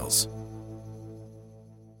details.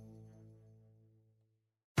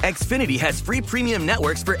 Xfinity has free premium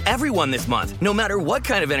networks for everyone this month, no matter what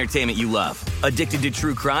kind of entertainment you love. Addicted to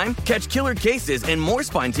true crime? Catch killer cases and more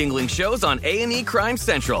spine-tingling shows on A&E Crime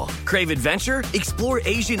Central. Crave adventure? Explore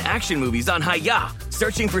Asian action movies on Hi-YAH.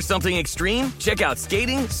 Searching for something extreme? Check out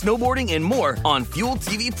skating, snowboarding, and more on Fuel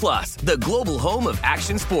TV Plus, the global home of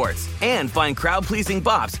action sports. And find crowd-pleasing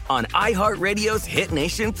bops on iHeartRadio's Hit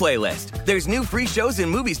Nation playlist. There's new free shows and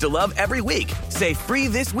movies to love every week. Say free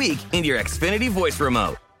this week in your Xfinity voice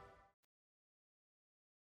remote.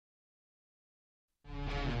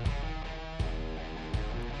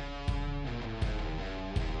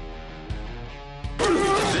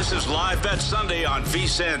 This is Live Bet Sunday on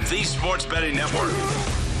VSiN, the Sports Betting Network.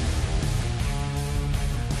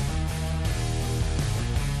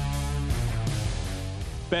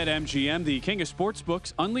 BetMGM, the king of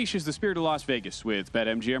sportsbooks, unleashes the spirit of Las Vegas with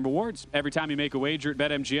BetMGM Rewards. Every time you make a wager at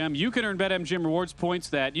BetMGM, you can earn BetMGM Rewards points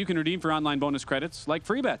that you can redeem for online bonus credits like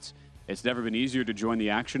free bets. It's never been easier to join the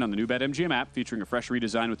action on the new BetMGM app, featuring a fresh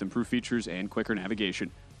redesign with improved features and quicker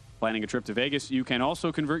navigation. Planning a trip to Vegas, you can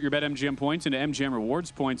also convert your BetMGM points into MGM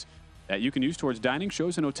Rewards points that you can use towards dining,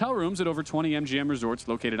 shows, and hotel rooms at over 20 MGM resorts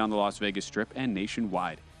located on the Las Vegas Strip and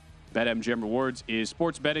nationwide. BetMGM Rewards is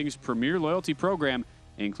sports betting's premier loyalty program,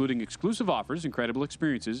 including exclusive offers, incredible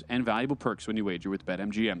experiences, and valuable perks when you wager with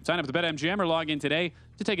BetMGM. Sign up with BetMGM or log in today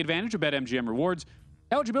to take advantage of BetMGM Rewards.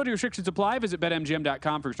 Eligibility restrictions apply. Visit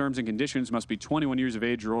BetMGM.com for terms and conditions. Must be 21 years of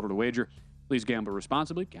age or older to wager. Please gamble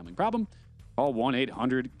responsibly. Gambling problem? Call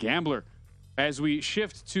 1-800-GAMBLER. As we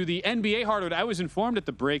shift to the NBA hardwood, I was informed at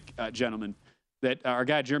the break, gentlemen, that our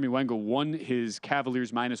guy Jeremy Wengel won his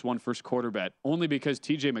Cavaliers -1 first quarter bet only because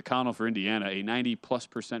TJ McConnell for Indiana, a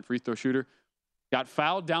 90+% free throw shooter, got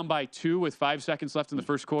fouled down by 2 with 5 seconds left in the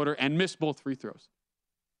first quarter and missed both free throws.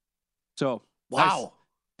 So, wow.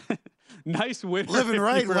 Nice win. Living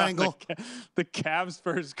right, Wengel. The Cavs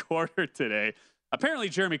first quarter today. Apparently,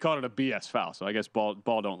 Jeremy called it a BS foul, so I guess ball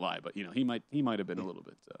don't lie. But, you know, he might have been a little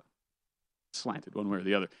bit slanted one way or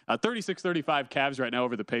the other. 36-35 Cavs right now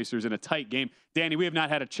over the Pacers in a tight game. Danny, we have not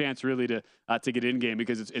had a chance really to get in game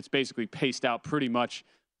because it's basically paced out pretty much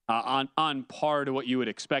on par to what you would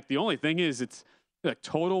expect. The only thing is it's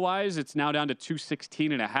total-wise, it's now down to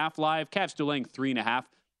 216.5 live. Cavs still laying 3.5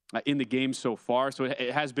 in the game so far. So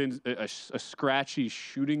it has been a scratchy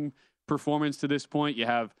shooting performance to this point. You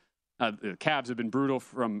have the Cavs have been brutal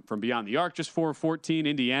from beyond the arc, just 4 of 14.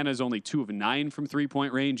 Indiana's only 2 of 9 from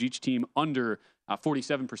three-point range. Each team under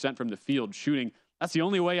 47% from the field shooting. That's the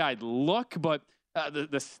only way I'd look, but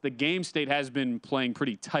the game state has been playing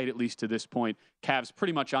pretty tight, at least to this point. Cavs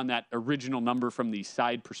pretty much on that original number from the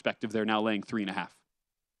side perspective. They're now laying 3.5.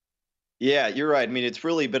 Yeah, you're right. I mean, it's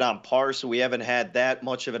really been on par, so we haven't had that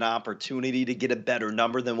much of an opportunity to get a better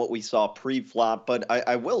number than what we saw pre-flop. But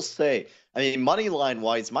I will say, I mean, money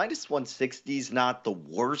line-wise, -160 is not the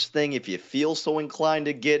worst thing if you feel so inclined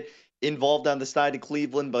to get involved on the side of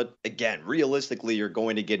Cleveland. But again, realistically, you're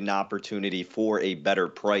going to get an opportunity for a better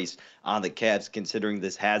price on the Cavs, considering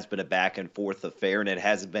this has been a back-and-forth affair and it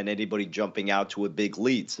hasn't been anybody jumping out to a big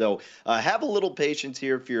lead. So have a little patience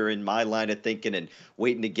here if you're in my line of thinking and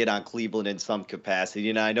waiting to get on Cleveland in some capacity.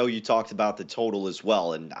 And I know you talked about the total as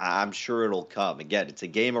well, and I'm sure it'll come. Again, it's a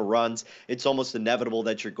game of runs. It's almost inevitable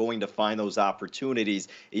that you're going to find those opportunities.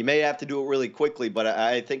 You may have to do it really quickly, but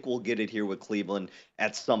I think we'll get it here with Cleveland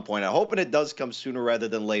at some point. I'm hoping it does come sooner rather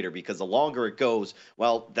than later, because the longer it goes,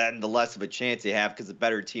 well, then the less of a chance you have, because the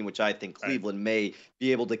better team, which I think Cleveland may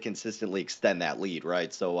be able to consistently extend that lead,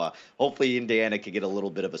 right? So hopefully Indiana could get a little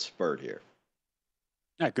bit of a spurt here.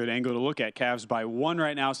 Yeah, good angle to look at. Cavs by 1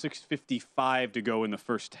 right now, 6:55 to go in the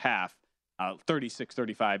first half.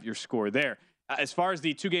 36-35 your score there. As far as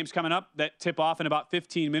the 2 games coming up that tip off in about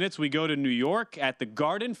 15 minutes, we go to New York at the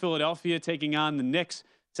Garden, Philadelphia taking on the Knicks.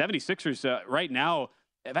 76ers right now,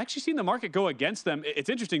 I've actually seen the market go against them. It's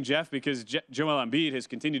interesting, Jeff, because Joel Embiid has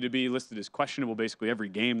continued to be listed as questionable basically every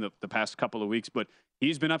game the past couple of weeks, but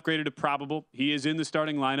he's been upgraded to probable. He is in the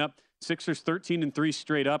starting lineup. Sixers 13-3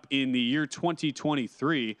 straight up in the year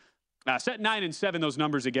 2023. Set 9-7, those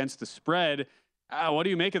numbers against the spread. What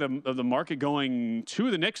do you make of the market going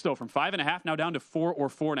to the Knicks, though, from 5.5 now down to 4 or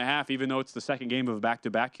 4.5, even though it's the second game of a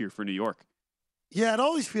back-to-back here for New York? Yeah, it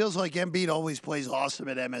always feels like Embiid always plays awesome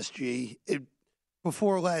at MSG.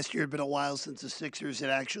 before last year. It had been a while since the Sixers had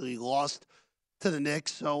actually lost to the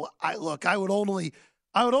Knicks. So I would only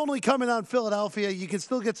come in on Philadelphia. You can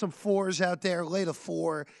still get some 4s out there, lay the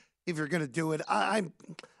 4 if you're going to do it. I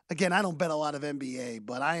don't bet a lot of NBA,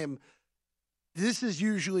 but this is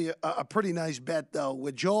usually a pretty nice bet, though,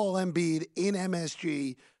 with Joel Embiid in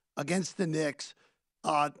MSG against the Knicks.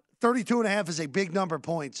 32.5 is a big number of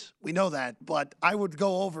points. We know that, but I would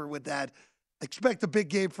go over with that. Expect a big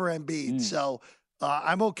game for Embiid. So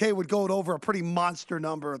I'm okay with going over a pretty monster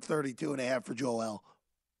number of 32.5 for Joel.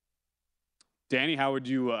 Danny, how would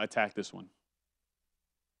you attack this one?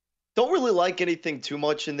 Don't really like anything too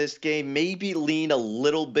much in this game. Maybe lean a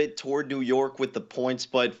little bit toward New York with the points,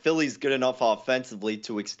 but Philly's good enough offensively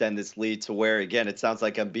to extend this lead to where, again, it sounds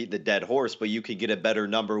like I'm beating the dead horse, but you could get a better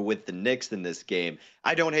number with the Knicks in this game.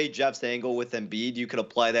 I don't hate Jeff's angle with Embiid. You can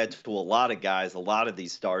apply that to a lot of guys, a lot of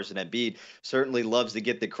these stars, and Embiid certainly loves to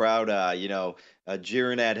get the crowd,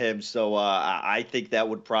 jeering at him. So I think that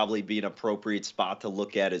would probably be an appropriate spot to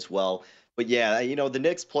look at as well. But yeah, the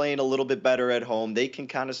Knicks playing a little bit better at home. They can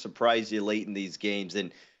kind of surprise you late in these games.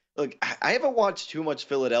 And look, I haven't watched too much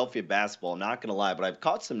Philadelphia basketball, I'm not going to lie, but I've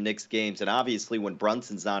caught some Knicks games. And obviously when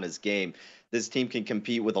Brunson's on his game, this team can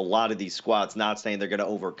compete with a lot of these squads. Not saying they're going to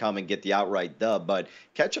overcome and get the outright dub, but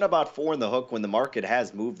catching about 4 in the hook when the market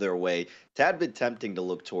has moved their way, tad bit tempting to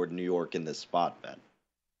look toward New York in this spot, Ben.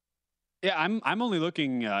 Yeah, I'm only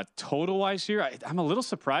looking total-wise here. I'm a little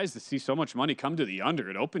surprised to see so much money come to the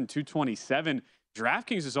under. It opened 227.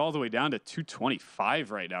 DraftKings is all the way down to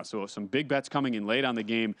 225 right now. So some big bets coming in late on the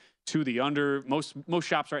game to the under. Most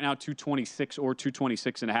shops right now, 226 or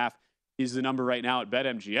 226.5 is the number right now at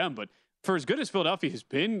BetMGM. But for as good as Philadelphia has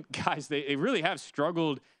been, guys, they really have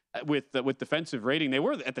struggled with defensive rating. They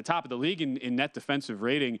were at the top of the league in net defensive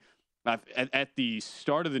rating at the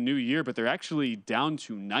start of the new year, but they're actually down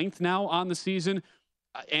to 9th now on the season.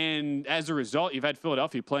 And as a result, you've had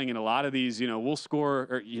Philadelphia playing in a lot of these, we'll score,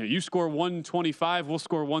 or, you score 125, we'll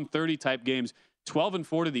score 130 type games,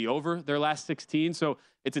 12-4 to the over their last 16. So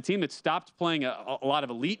it's a team that stopped playing a lot of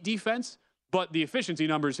elite defense, but the efficiency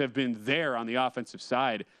numbers have been there on the offensive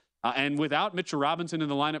side. And without Mitchell Robinson in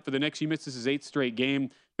the lineup for the Knicks, he misses his 8th straight game.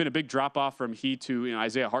 Been a big drop off from he to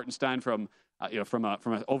Isaiah Hartenstein from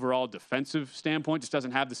an overall defensive standpoint. Just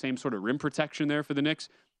doesn't have the same sort of rim protection there for the Knicks.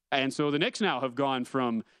 And so the Knicks now have gone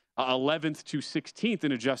from 11th to 16th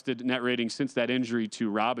in adjusted net rating since that injury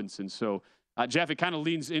to Robinson. So, Jeff, it kind of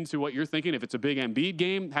leans into what you're thinking. If it's a big Embiid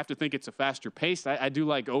game, have to think it's a faster pace. I do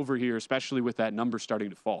like over here, especially with that number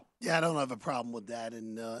starting to fall. Yeah, I don't have a problem with that.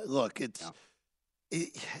 And look,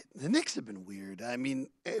 the Knicks have been weird. I mean,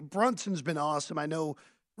 Brunson's been awesome. I know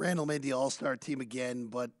Randall made the All-Star team again,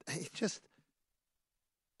 but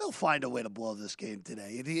they'll find a way to blow this game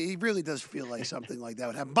today. He really does feel like something like that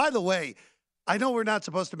would happen. By the way, I know we're not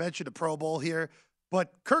supposed to mention the Pro Bowl here,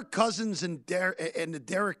 but Kirk Cousins and the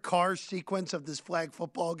Derek Carr sequence of this flag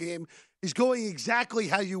football game is going exactly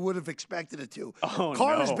how you would have expected it to. Oh,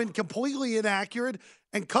 Carr has been completely inaccurate,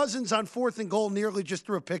 and Cousins on 4th and goal nearly just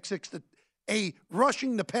threw a pick six to a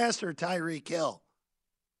rushing the passer, Tyreek Hill.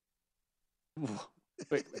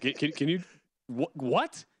 Wait, can you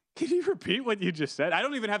what? Can you repeat what you just said? I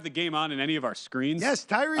don't even have the game on in any of our screens. Yes,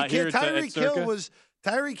 Tyreek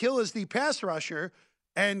Hill is the pass rusher,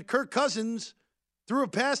 and Kirk Cousins threw a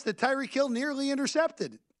pass that Tyreek Hill nearly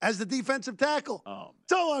intercepted as the defensive tackle. Oh,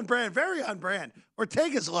 so on brand, very on brand.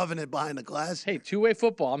 Ortega's loving it behind the glass. Hey, two-way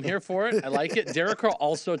football. I'm here for it. I like it. Derek Carr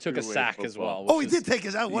also took a sack as well. Oh, he did take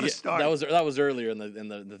his out. What a start! That was earlier in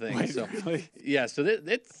the thing. Wait, so really? yeah, so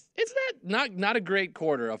it's not a great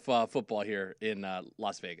quarter of football here in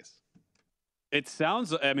Las Vegas. It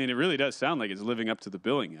sounds. I mean, it really does sound like it's living up to the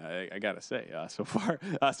billing. I gotta say, so far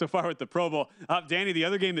with the Pro Bowl. Danny, the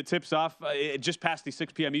other game that tips off just past the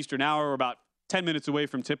 6 p.m. Eastern hour, we're about 10 minutes away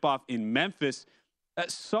from tip-off in Memphis.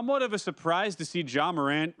 Somewhat of a surprise to see Ja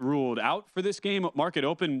Morant ruled out for this game. Market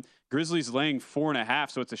open, Grizzlies laying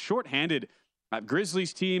 4.5, so it's a shorthanded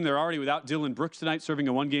Grizzlies team. They're already without Dylan Brooks tonight, serving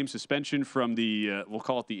a 1-game suspension from the we'll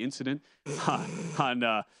call it the incident with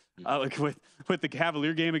the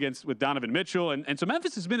Cavalier game with Donovan Mitchell. And so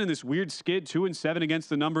Memphis has been in this weird skid, 2-7 against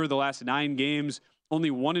the number the last 9 games,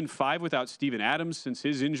 only 1-5 without Steven Adams since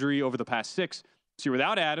his injury over the past 6. So you're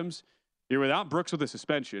without Adams. You're without Brooks with a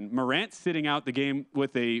suspension. Morant sitting out the game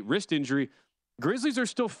with a wrist injury. Grizzlies are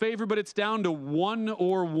still favored, but it's down to 1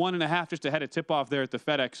 or 1.5 just ahead of tip-off there at the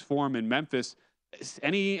FedEx Forum in Memphis.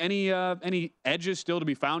 Any edges still to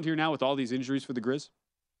be found here now with all these injuries for the Grizz?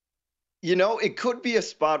 You know, it could be a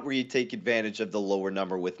spot where you take advantage of the lower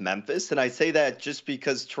number with Memphis. And I say that just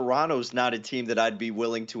because Toronto's not a team that I'd be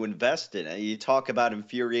willing to invest in. You talk about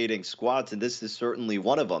infuriating squads, and this is certainly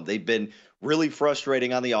one of them. They've been really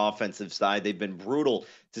frustrating on the offensive side. They've been brutal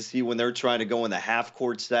to see when they're trying to go in the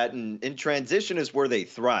half-court set. And in transition is where they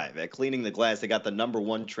thrive. At cleaning the glass, they got the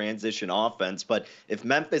 #1 transition offense. But if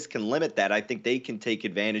Memphis can limit that, I think they can take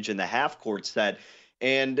advantage in the half-court set.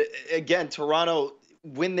 And again, Toronto,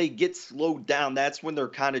 when they get slowed down, that's when they're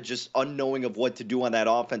kind of just unknowing of what to do on that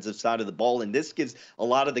offensive side of the ball. And this gives a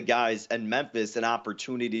lot of the guys in Memphis an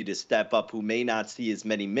opportunity to step up who may not see as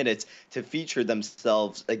many minutes to feature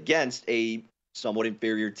themselves against a somewhat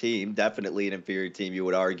inferior team, definitely an inferior team, you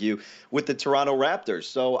would argue, with the Toronto Raptors.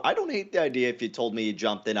 So I don't hate the idea if you told me you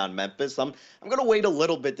jumped in on Memphis. I'm going to wait a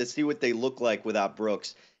little bit to see what they look like without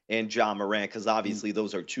Brooks and Ja Morant, because obviously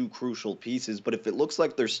those are two crucial pieces. But if it looks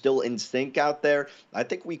like they're still in sync out there, I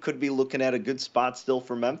think we could be looking at a good spot still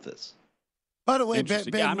for Memphis. By the way,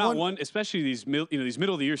 Ben, I'm not one, especially these middle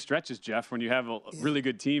of the year stretches, Jeff, when you have really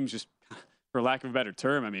good teams, just for lack of a better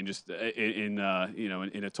term. I mean, just in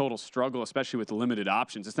a total struggle, especially with the limited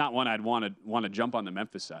options. It's not one I'd want to jump on the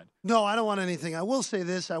Memphis side. No, I don't want anything. I will say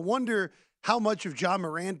this: I wonder how much of Ja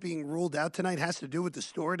Morant being ruled out tonight has to do with the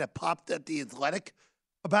story that popped at The Athletic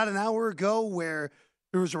about an hour ago, where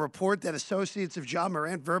there was a report that associates of Ja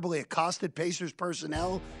Morant verbally accosted Pacers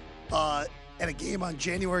personnel at a game on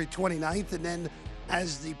January 29th. And then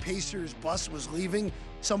as the Pacers bus was leaving,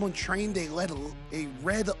 someone trained a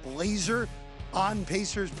red laser on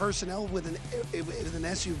Pacers personnel with an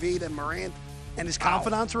SUV that Morant and his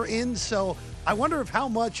confidants were in. So I wonder if how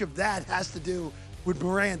much of that has to do with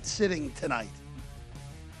Morant sitting tonight.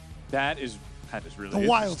 That is really a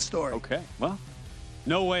wild story. Okay, well,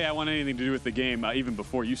 no way I want anything to do with the game, even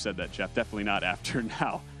before you said that, Jeff. Definitely not after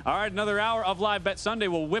now. All right, another hour of Live Bet Sunday.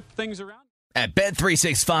 We'll whip things around. At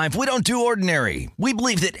Bet365, we don't do ordinary. We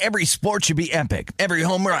believe that every sport should be epic. Every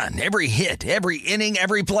home run, every hit, every inning,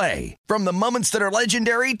 every play. From the moments that are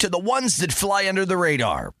legendary to the ones that fly under the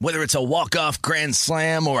radar. Whether it's a walk-off grand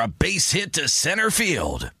slam or a base hit to center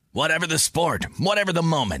field. Whatever the sport, whatever the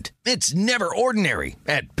moment, it's never ordinary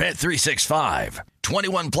at Bet365.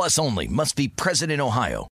 21 plus only. Must be present in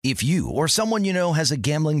Ohio. If you or someone you know has a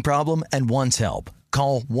gambling problem and wants help,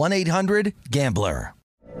 call 1-800-GAMBLER.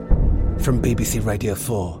 From BBC Radio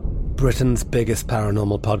 4, Britain's biggest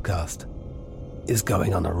paranormal podcast is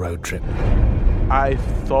going on a road trip. I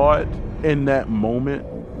thought in that moment,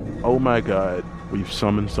 oh my God, we've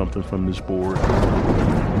summoned something from this board.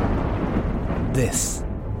 This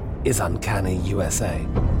is Uncanny USA.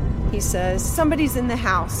 He says, somebody's in the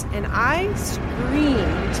house, and I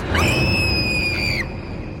screamed.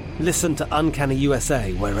 Listen to Uncanny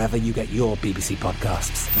USA wherever you get your BBC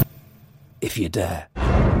podcasts, if you dare.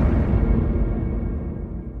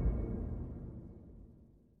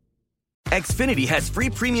 Xfinity has free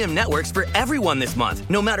premium networks for everyone this month,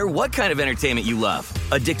 no matter what kind of entertainment you love.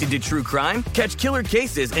 Addicted to true crime? Catch killer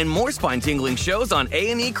cases and more spine-tingling shows on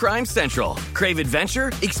A&E Crime Central. Crave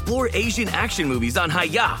adventure? Explore Asian action movies on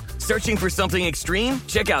Hi-YAH. Searching for something extreme?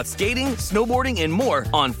 Check out skating, snowboarding, and more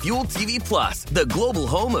on Fuel TV Plus, the global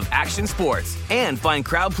home of action sports. And find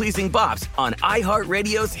crowd-pleasing bops on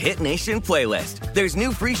iHeartRadio's Hit Nation playlist. There's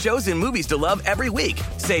new free shows and movies to love every week.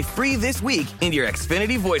 Say free this week in your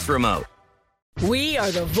Xfinity voice remote. We are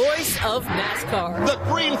the voice of NASCAR. The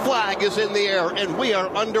green flag is in the air, and we are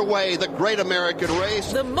underway. The Great American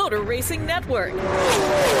Race. The Motor Racing Network.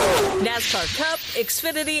 NASCAR Cup,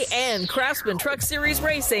 Xfinity, and Craftsman Truck Series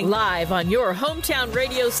Racing live on your hometown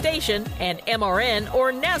radio station and MRN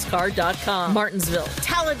or NASCAR.com. Martinsville,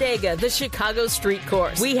 Talladega, the Chicago Street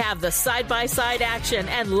Course. We have the side-by-side action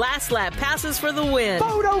and last lap passes for the win.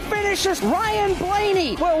 Photo finishes. Ryan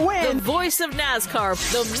Blaney will win. The voice of NASCAR,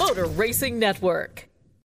 the Motor Racing Network.